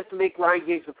crazy enough to make Ryan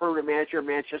Giggs the permanent manager of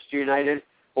Manchester United,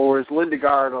 or is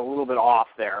Lindegaard a little bit off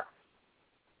there?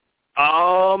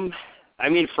 I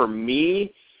mean, for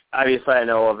me, obviously I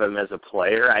know of him as a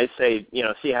player. I say,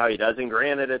 see how he does. And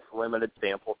granted, it's limited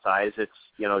sample size. It's,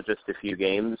 just a few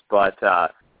games. But,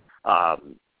 there's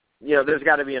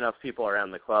got to be enough people around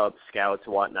the club, scouts,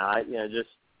 whatnot, just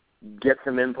get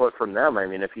some input from them. I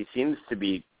mean, if he seems to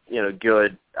be,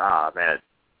 good at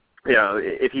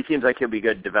if he seems like he'll be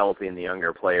good developing the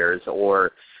younger players,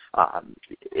 or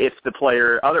if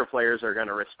other players are going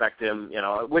to respect him,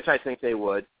 which I think they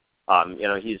would.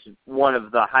 He's one of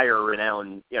the higher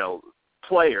renowned,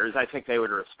 players. I think they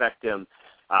would respect him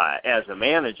as a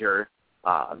manager.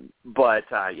 But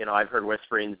I've heard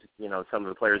whisperings. Some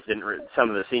of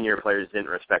the senior players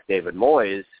didn't respect David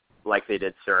Moyes like they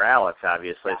did Sir Alex,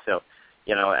 obviously. So.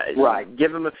 Right.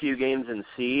 Give him a few games and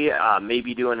see.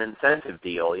 Maybe do an incentive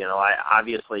deal.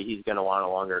 Obviously he's going to want a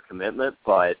longer commitment,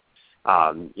 but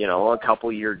a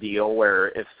couple-year deal where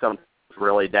if something's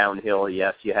really downhill,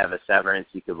 yes, you have a severance,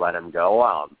 you could let him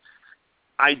go.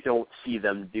 I don't see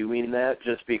them doing that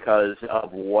just because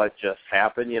of what just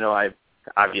happened.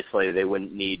 Obviously they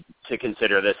wouldn't need to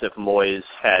consider this if Moyes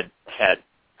had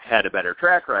a better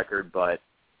track record, but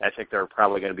I think they're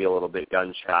probably going to be a little bit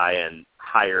gun-shy and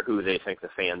hire who they think the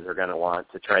fans are going to want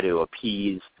to try to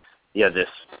appease, this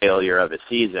failure of a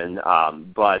season.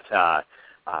 But I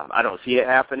don't see it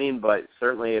happening, but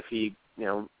certainly if he,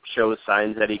 shows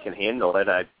signs that he can handle it,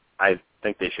 I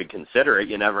think they should consider it.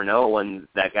 You never know when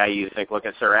that guy you think, look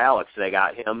at Sir Alex, they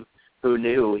got him. Who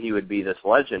knew he would be this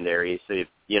legendary? So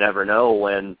you never know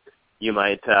when you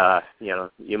might,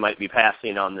 you might be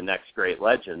passing on the next great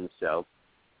legend, so.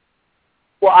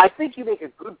 Well, I think you make a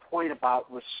good point about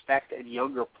respect and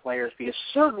younger players, because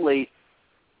certainly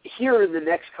here in the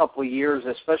next couple of years,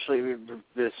 especially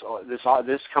this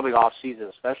coming off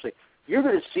season, especially, you're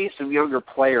going to see some younger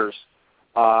players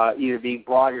either being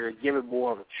brought here and given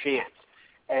more of a chance.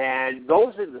 And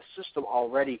those in the system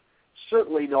already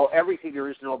certainly know everything there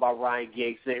is to know about Ryan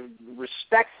Giggs.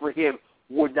 Respect for him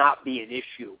would not be an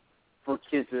issue for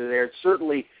kids that are there. And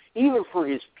certainly, even for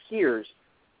his peers,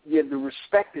 the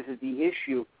respect isn't the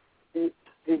issue.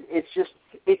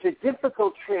 It's a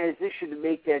difficult transition to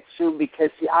make that soon,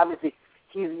 because obviously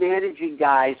he's managing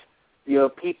guys,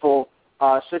 people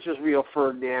such as Rio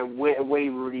Ferdinand,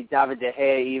 Wayne Rooney, David De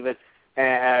Gea, even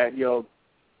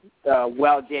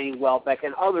Danny Welbeck,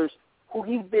 and others who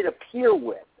he's been a peer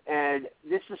with. And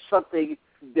this is something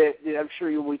that I'm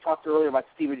sure we talked earlier about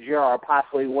Steven Gerrard,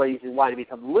 possibly what he's wanting to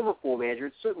become the Liverpool manager.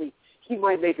 And certainly he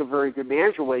might make a very good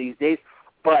manager one of these days.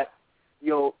 But,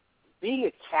 being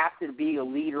a captain, being a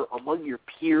leader among your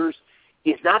peers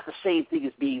is not the same thing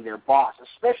as being their boss,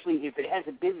 especially if it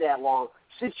hasn't been that long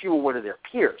since you were one of their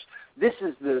peers. This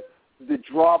is the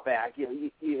drawback.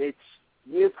 It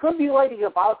could be lighting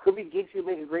up out, could be Giggs who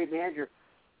make a great manager.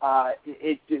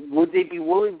 Would they be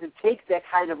willing to take that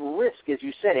kind of a risk, as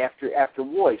you said, after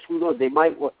Moyes? Who knows? They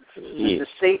might. The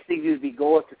safe thing would be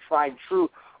go up to try and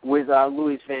true with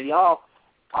Luis Van Gaal.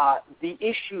 The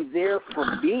issue there for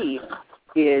me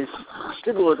is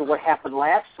similar to what happened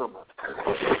last summer.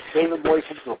 David Moyes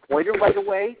was appointed right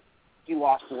away. He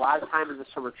lost a lot of time in the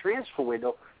summer transfer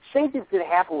window. Same thing's going to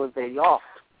happen with Van Yaal.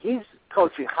 He's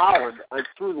coaching Holland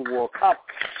through the World Cup,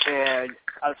 and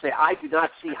I would say I do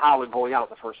not see Holland going out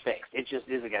in the first phase. It just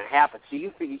isn't going to happen. So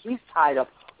you figure he's tied up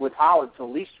with Holland till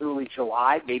at least early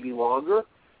July, maybe longer.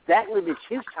 That limits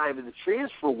his time in the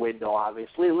transfer window,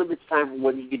 obviously. It limits time for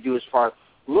what he can do as far as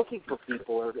looking for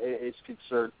people is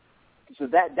concerned. So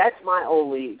that's my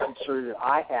only concern that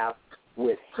I have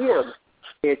with him.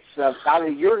 It's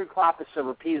Jurgen Klopp has said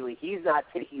repeatedly he's not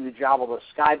taking the job, although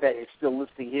Sky Bet is still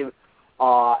listing him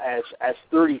as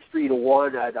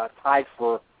 33-1, tied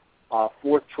for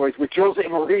fourth choice with Jose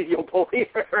Mourinho, believe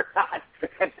it or not.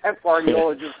 And Pep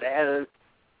Guardiola just added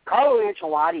Carlo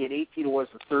Ancelotti at 18 was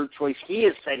the third choice. He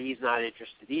has said he's not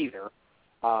interested either.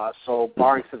 So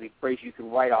barring something crazy, you can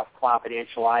write off Klopp and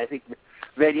Ancelotti. I think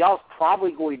Van Yaal's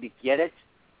probably going to get it.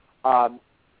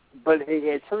 But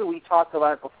it's something we talked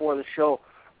about before the show,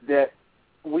 that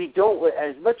we don't,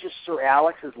 as much as Sir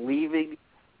Alex is leaving,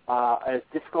 as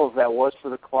difficult as that was for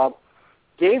the club,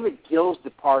 David Gill's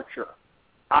departure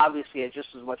obviously had just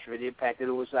as much of an impact. And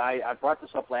it was, I brought this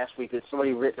up last week, that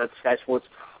somebody written on Sky Sports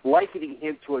likening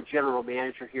him to a general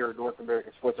manager here in North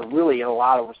American sports. And really, in a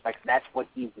lot of respects, that's what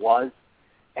he was.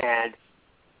 And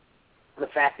the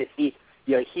fact that he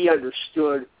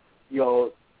understood,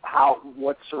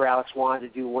 what Sir Alex wanted to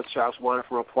do, what Sir Alex wanted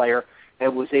from a player,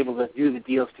 and was able to do the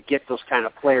deals to get those kind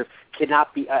of players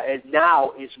cannot be, and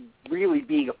now is really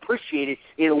being appreciated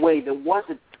in a way that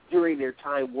wasn't during their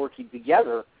time working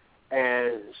together.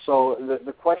 And so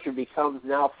the question becomes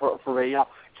now for Van Yaal,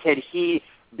 can he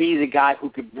be the guy who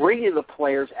can bring in the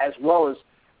players as well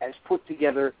as put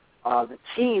together the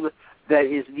team that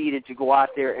is needed to go out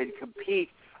there and compete?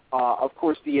 Of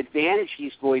course, the advantage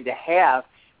he's going to have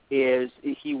is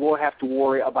he won't have to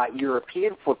worry about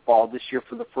European football this year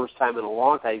for the first time in a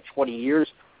long time, 20 years.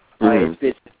 It's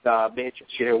been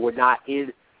Manchester were not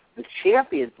in the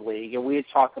Champions League, and we had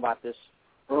talked about this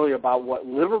earlier about what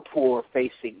Liverpool are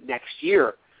facing next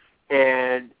year.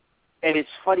 And it's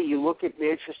funny, you look at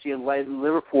Manchester and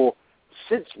Liverpool,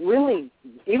 since really,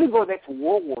 even going back to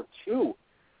World War II,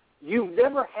 you've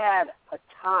never had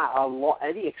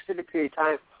any extended period of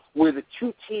time where the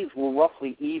two teams were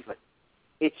roughly even.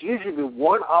 It's usually been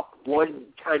one up, one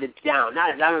kind of down.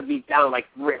 Not going to be down like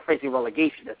facing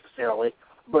relegation necessarily,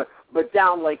 but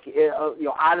down like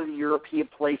out of the European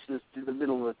places to the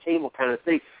middle of the table kind of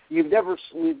thing. You've never,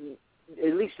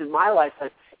 at least in my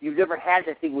lifetime, you've never had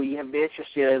that thing where you have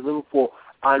Manchester and Liverpool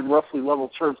on roughly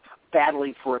level terms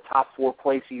battling for a top four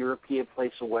place, a European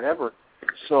place, or whatever.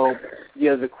 So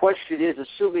the question is,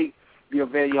 assuming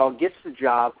Van Yaal gets the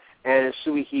job and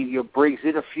assuming he brings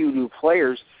in a few new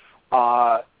players.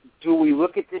 Do we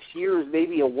look at this year as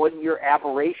maybe a one-year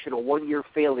aberration, a one-year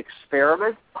failed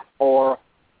experiment, or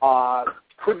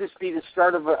could this be the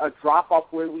start of a drop-off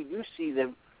where we do see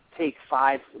them take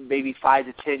 5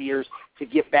 to 10 years to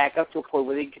get back up to a point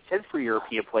where they can contend for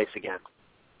European place again?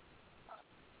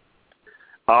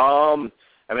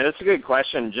 That's a good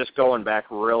question. Just going back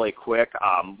really quick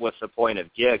with the point of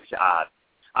Giggs,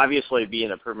 obviously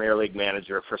being a Premier League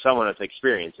manager for someone with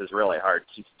experience is really hard.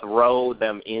 To throw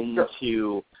them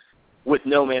into, with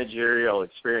no managerial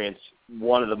experience,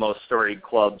 one of the most storied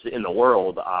clubs in the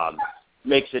world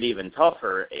makes it even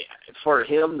tougher. For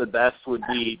him, the best would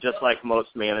be, just like most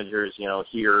managers,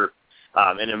 here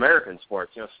in American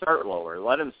sports, start lower.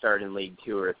 Let him start in League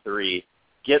 2 or 3.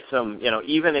 Get some,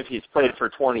 even if he's played for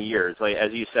 20 years, like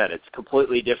as you said, it's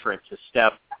completely different to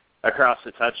step across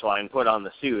the touchline, put on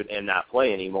the suit, and not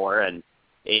play anymore, and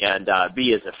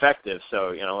be as effective.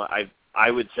 So,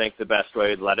 I would think the best way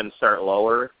would let him start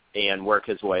lower and work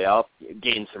his way up,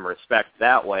 gain some respect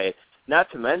that way.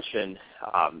 Not to mention,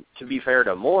 to be fair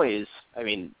to Moyes,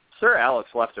 Sir Alex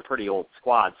left a pretty old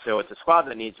squad, so it's a squad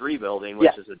that needs rebuilding,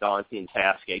 which is a daunting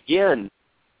task again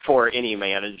for any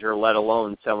manager, let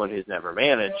alone someone who's never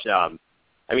managed.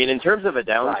 In terms of a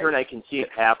downturn, I can see it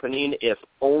happening, if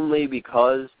only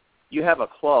because you have a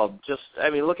club,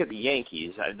 look at the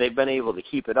Yankees. They've been able to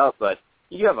keep it up, but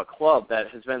you have a club that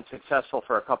has been successful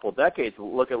for a couple decades.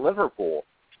 Look at Liverpool.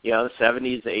 The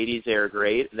 70s, the 80s, they were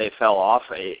great. They fell off.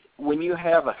 When you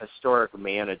have a historic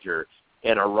manager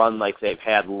and a run like they've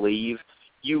had leave,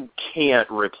 you can't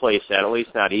replace that, at least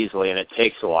not easily, and it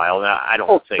takes a while. Now, I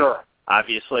don't think,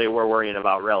 obviously, we're worrying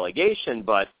about relegation,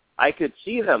 but I could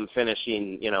see them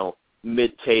finishing,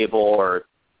 mid-table or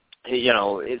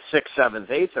 6th, 7th,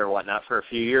 8th or whatnot for a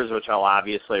few years, which will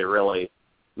obviously really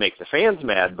make the fans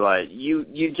mad, but you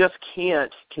just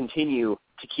can't continue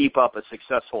to keep up a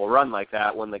successful run like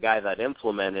that when the guy that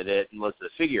implemented it and was the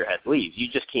figurehead leaves. You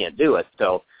just can't do it.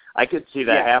 So I could see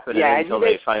that happening until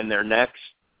they find their next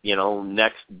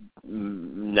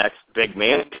big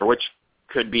manager, which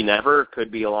could be never,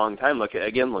 could be a long time. Look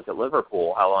at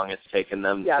Liverpool, how long it's taken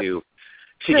them to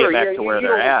get back to where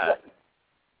they're at.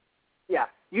 Yeah,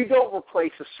 you don't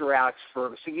replace a Sir Alex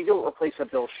Ferguson. You don't replace a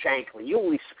Bill Shankly. You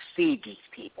only succeed these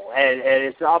people. And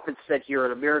it's often said here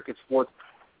in American sports,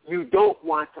 you don't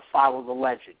want to follow the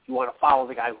legend. You want to follow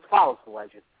the guy who follows the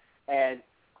legend. And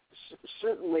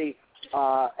certainly,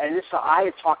 and I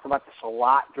had talked about this a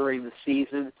lot during the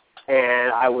season,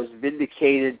 and I was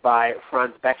vindicated by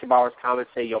Franz Beckenbauer's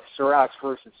comments saying, Sir Alex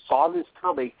Ferguson saw this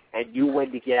coming and knew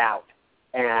when to get out.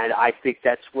 And I think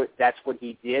that's what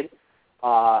he did.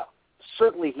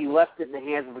 Certainly, he left it in the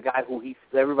hands of a guy who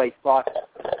everybody thought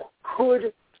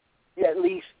could at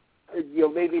least,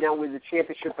 maybe not win the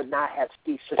championship, but not have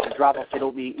such a drop off they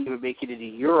don't even make it into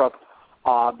Europe,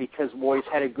 because Moyes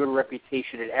had a good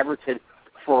reputation at Everton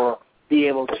for being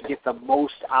able to get the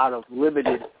most out of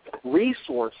limited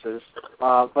resources.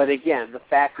 But again, the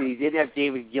fact that he didn't have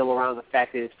David Gill around, the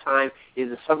fact that his time in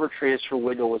the summer transfer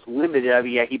window was limited. I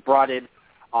mean, he brought in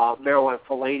Marouane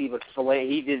Fellaini, but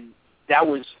Fellaini that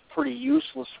was pretty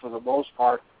useless for the most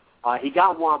part. He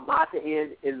got Juan Mata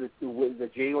in the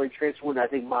January transfer window. I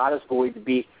think Mata's going to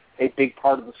be a big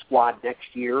part of the squad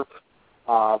next year.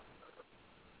 Obviously,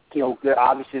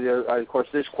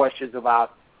 there's questions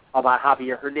about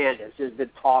Javier Hernandez. There's been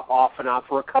talk off and on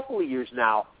for a couple of years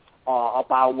now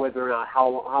about whether or not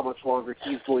how much longer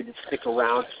he's going to stick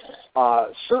around.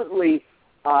 Certainly,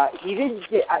 he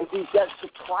got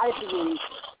surprisingly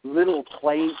little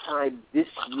playing time this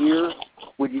year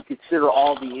when you consider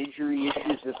all the injury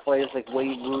issues that players like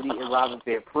Wayne Rooney and Robin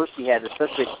Van Persie had,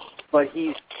 especially. But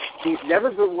he's never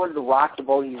been one to rock the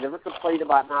boat. He's never complained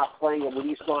about not playing, and when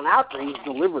he's gone out there, he's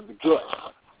delivered the goods.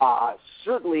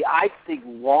 Certainly, I think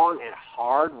long and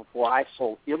hard before I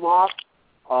sold him off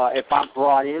if I'm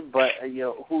brought in. But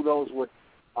who knows what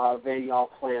Van Gaal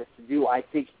plans to do? I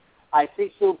think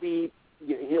he'll be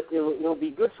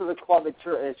good for the club.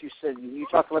 As you said, you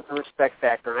talked about the respect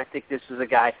factor, and I think this is a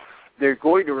guy they're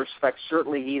going to respect.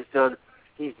 Certainly, he's done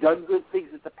good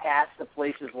things at the past at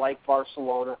places like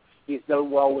Barcelona. He's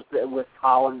done well with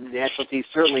Holland and the national team.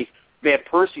 Certainly, Van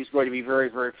Persie's going to be very,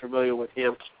 very familiar with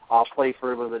him. I'll play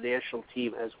for him on the national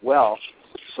team as well.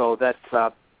 So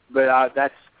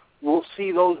we'll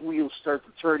see those wheels start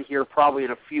to turn here probably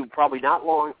not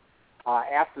long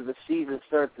after the season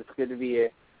starts. It's going to be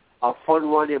a fun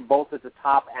run in both at the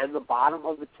top and the bottom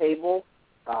of the table.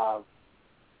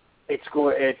 There's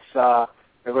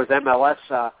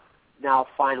MLS now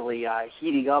finally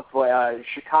heating up.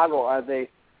 Chicago,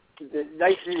 the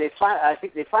nice thing I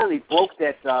think they finally broke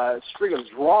that string of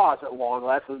draws at long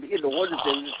last. I was beginning to wonder if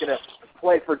they were just going to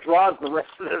play for draws the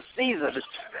rest of the season.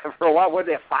 For a while, what,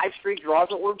 they have 5 straight draws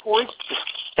at one point?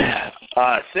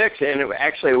 6, and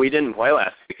actually we didn't play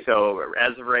last week. So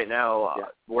as of right now,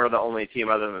 we're the only team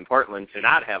other than Portland to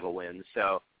not have a win.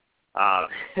 So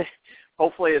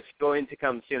hopefully it's going to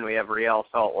come soon. We have Real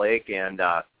Salt Lake and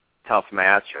tough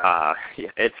match.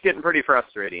 It's getting pretty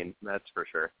frustrating, that's for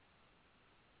sure.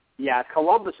 Yeah,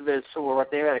 Columbus has been similar.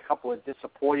 They had a couple of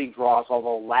disappointing draws,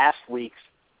 although last week's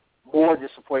more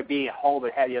disappointing being at home.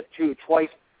 It had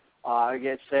twice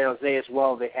against San Jose as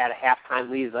well. They had a halftime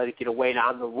lead, let it get away. And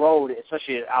on the road,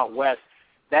 especially out west,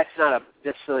 that's not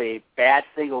necessarily a bad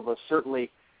thing, although certainly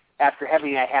after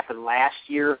having that happen last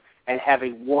year and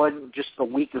having won just a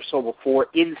week or so before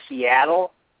in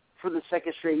Seattle for the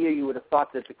second straight year, you would have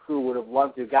thought that the Crew would have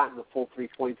loved to have gotten the full 3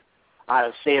 points out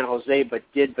of San Jose, but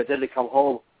then to come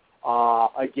home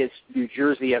against New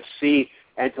Jersey FC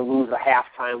and to lose a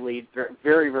halftime lead.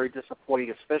 Very, very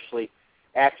disappointing, especially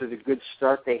after the good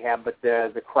start they had. But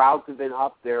the crowds have been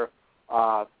up there.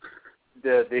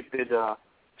 They've been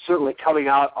certainly coming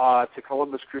out to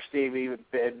Columbus Crew Stadium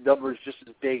in numbers just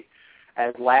as big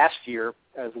as last year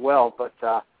as well. But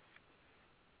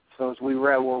so as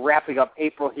we're wrapping up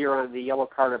April here on the Yellow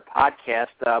Carded podcast,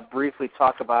 briefly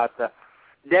talk about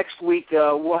next week.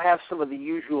 We'll have some of the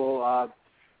usual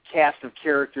cast of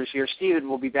characters here. Stephen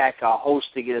will be back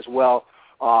hosting it as well.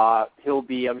 He'll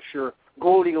be, I'm sure,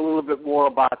 gloating a little bit more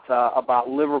about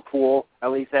Liverpool.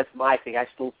 At least that's my thing. I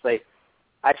still say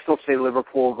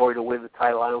Liverpool are going to win the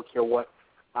title. I don't care what.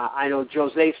 I know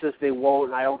Jose says they won't,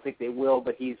 and I don't think they will.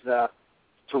 But he's to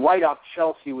write off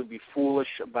Chelsea would be foolish.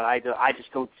 But I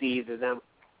just don't see either them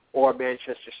or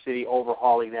Manchester City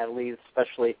overhauling that lead,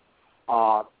 especially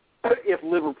if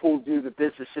Liverpool do the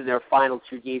business in their final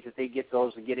 2 games, if they get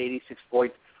those and get 86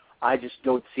 points, I just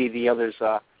don't see the others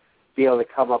be able to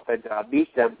come up and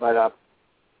beat them. But a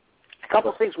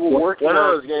couple of things we're working on. One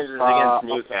of those games is against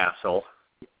Newcastle.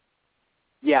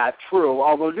 Yeah, true.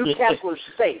 Although Newcastle are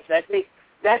safe, that's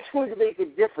going to make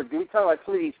it different. We talk about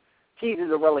some of these teams in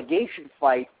the relegation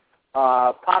fight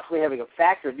possibly having a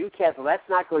factor. Newcastle, that's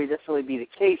not going to necessarily be the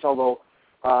case, although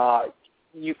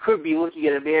you could be looking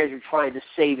at a manager trying to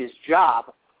save his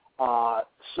job.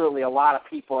 Certainly a lot of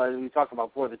people, as we talked about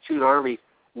before, the Toon Army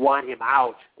want him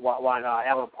out, want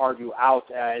Alan Pardew out.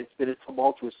 It's been a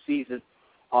tumultuous season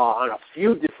on a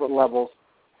few different levels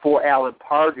for Alan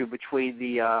Pardew between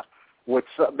the what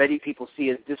many people see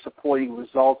as disappointing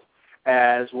results,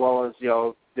 as well as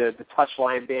the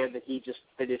touchline ban that he just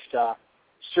finished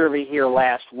serving here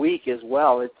last week as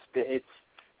well. It's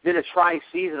been a trying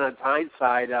season on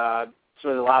Tyneside. So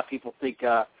a lot of people think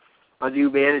a new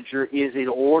manager is in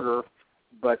order,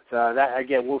 but that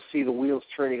again, we'll see the wheels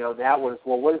turning on that one as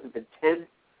well. What has it been?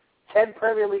 10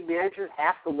 Premier League managers,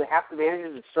 half the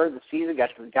managers that started the season got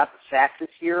the sack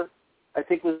this year, I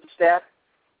think was the stat.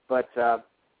 But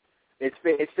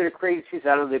it's been a crazy season.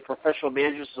 I know the Professional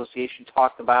Managers Association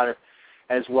talked about it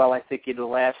as well. I think in the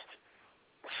last,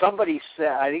 somebody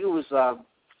said, I think it was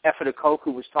Effa Koku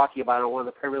was talking about it on one of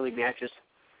the Premier League matches.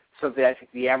 Something I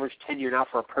think the average tenure now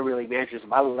for a Premier League manager is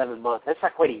about 11 months. That's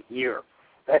not quite a year.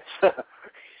 That's as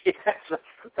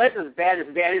bad as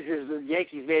managers, the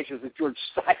Yankees managers with George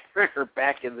Steinbrenner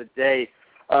back in the day.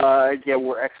 Again,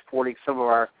 we're exporting some of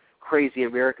our crazy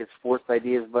American sports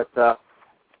ideas, but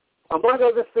among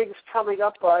other things coming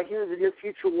up here in the near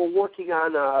future, we're working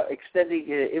on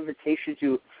extending an invitation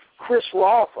to Chris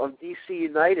Rolfe of DC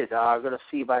United. I'm going to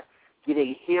see about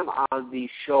getting him on the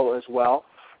show as well.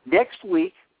 Next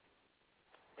week,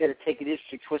 going to take an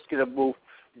interesting twist, going to move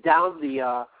down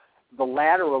the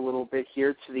ladder a little bit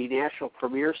here to the National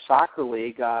Premier Soccer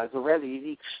League. It's a rather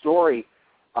unique story,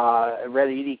 a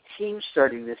rather unique team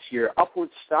starting this year. Upward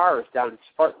Stars down in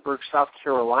Spartanburg, South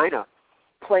Carolina,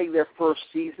 playing their first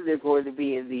season. They're going to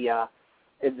be in the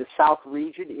South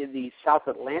region, in the South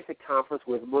Atlantic Conference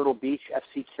with Myrtle Beach,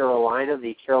 FC Carolina,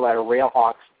 the Carolina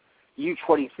Railhawks,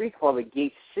 U23 club, and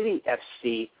Gate City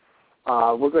FC.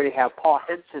 We're going to have Paul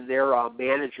Henson, their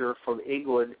manager from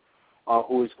England,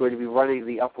 who is going to be running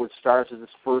the Upward Stars in this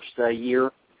first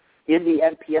year in the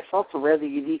NPSL. It's a rather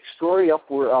unique story.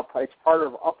 It's part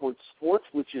of Upward Sports,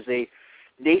 which is a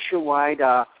nationwide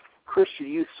Christian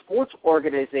youth sports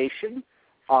organization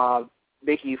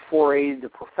making a foray into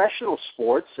professional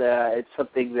sports. It's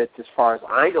something that, as far as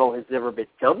I know, has never been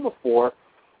done before.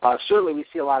 Certainly we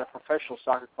see a lot of professional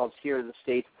soccer clubs here in the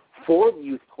States form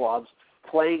youth clubs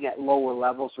playing at lower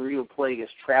levels or even playing as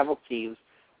travel teams.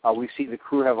 We've seen the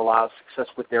Crew have a lot of success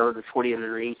with their under-20 and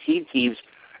under-18 teams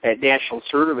at national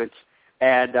tournaments.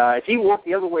 And it's even worked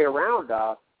the other way around.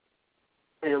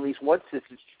 In at least one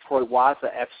instance, Detroit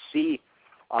Waza FC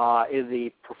in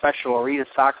the Professional Arena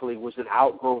Soccer League was an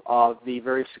outgrowth of the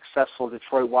very successful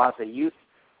Detroit Waza youth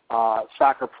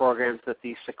soccer programs that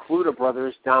the Secluda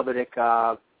brothers, Dominic,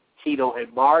 Tino,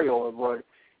 and Mario, have run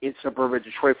in suburban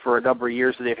Detroit for a number of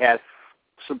years, and they've had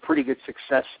some pretty good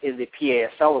success in the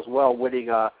PASL as well, winning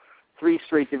 3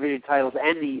 straight division titles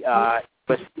and the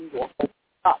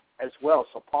Cup as well.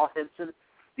 So Paul Henson,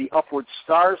 the Upward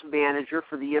Stars manager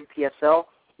for the MPSL,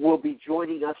 will be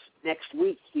joining us next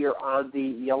week here on the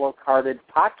Yellow Carded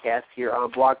podcast here on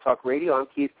Blog Talk Radio. I'm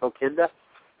Keith Kokinda.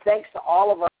 Thanks to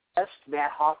all of our guests,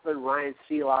 Matt Hoffman, Ryan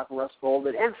Sealock, Russ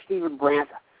Goldman, and Stephen Brandt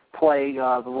playing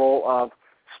the role of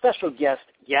special guests.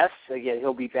 Again,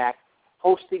 he'll be back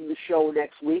hosting the show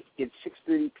next week at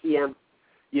 6:30 p.m.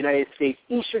 United States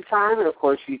Eastern Time. And, of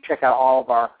course, you check out all of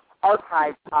our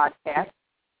archive podcasts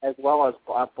as well as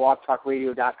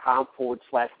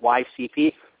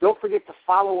blogtalkradio.com/YCP. Don't forget to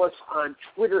follow us on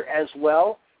Twitter as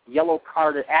well,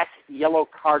 at Yellow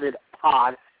Carded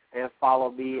Pod, and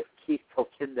follow me, Keith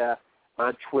Kokinda,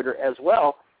 on Twitter as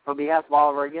well. On behalf of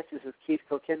all of our guests, this is Keith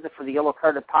Kokinda for the Yellow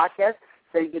Carded Podcast.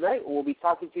 Saying good night. We'll be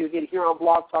talking to you again here on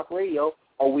Blog Talk Radio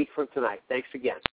a week from tonight. Thanks again.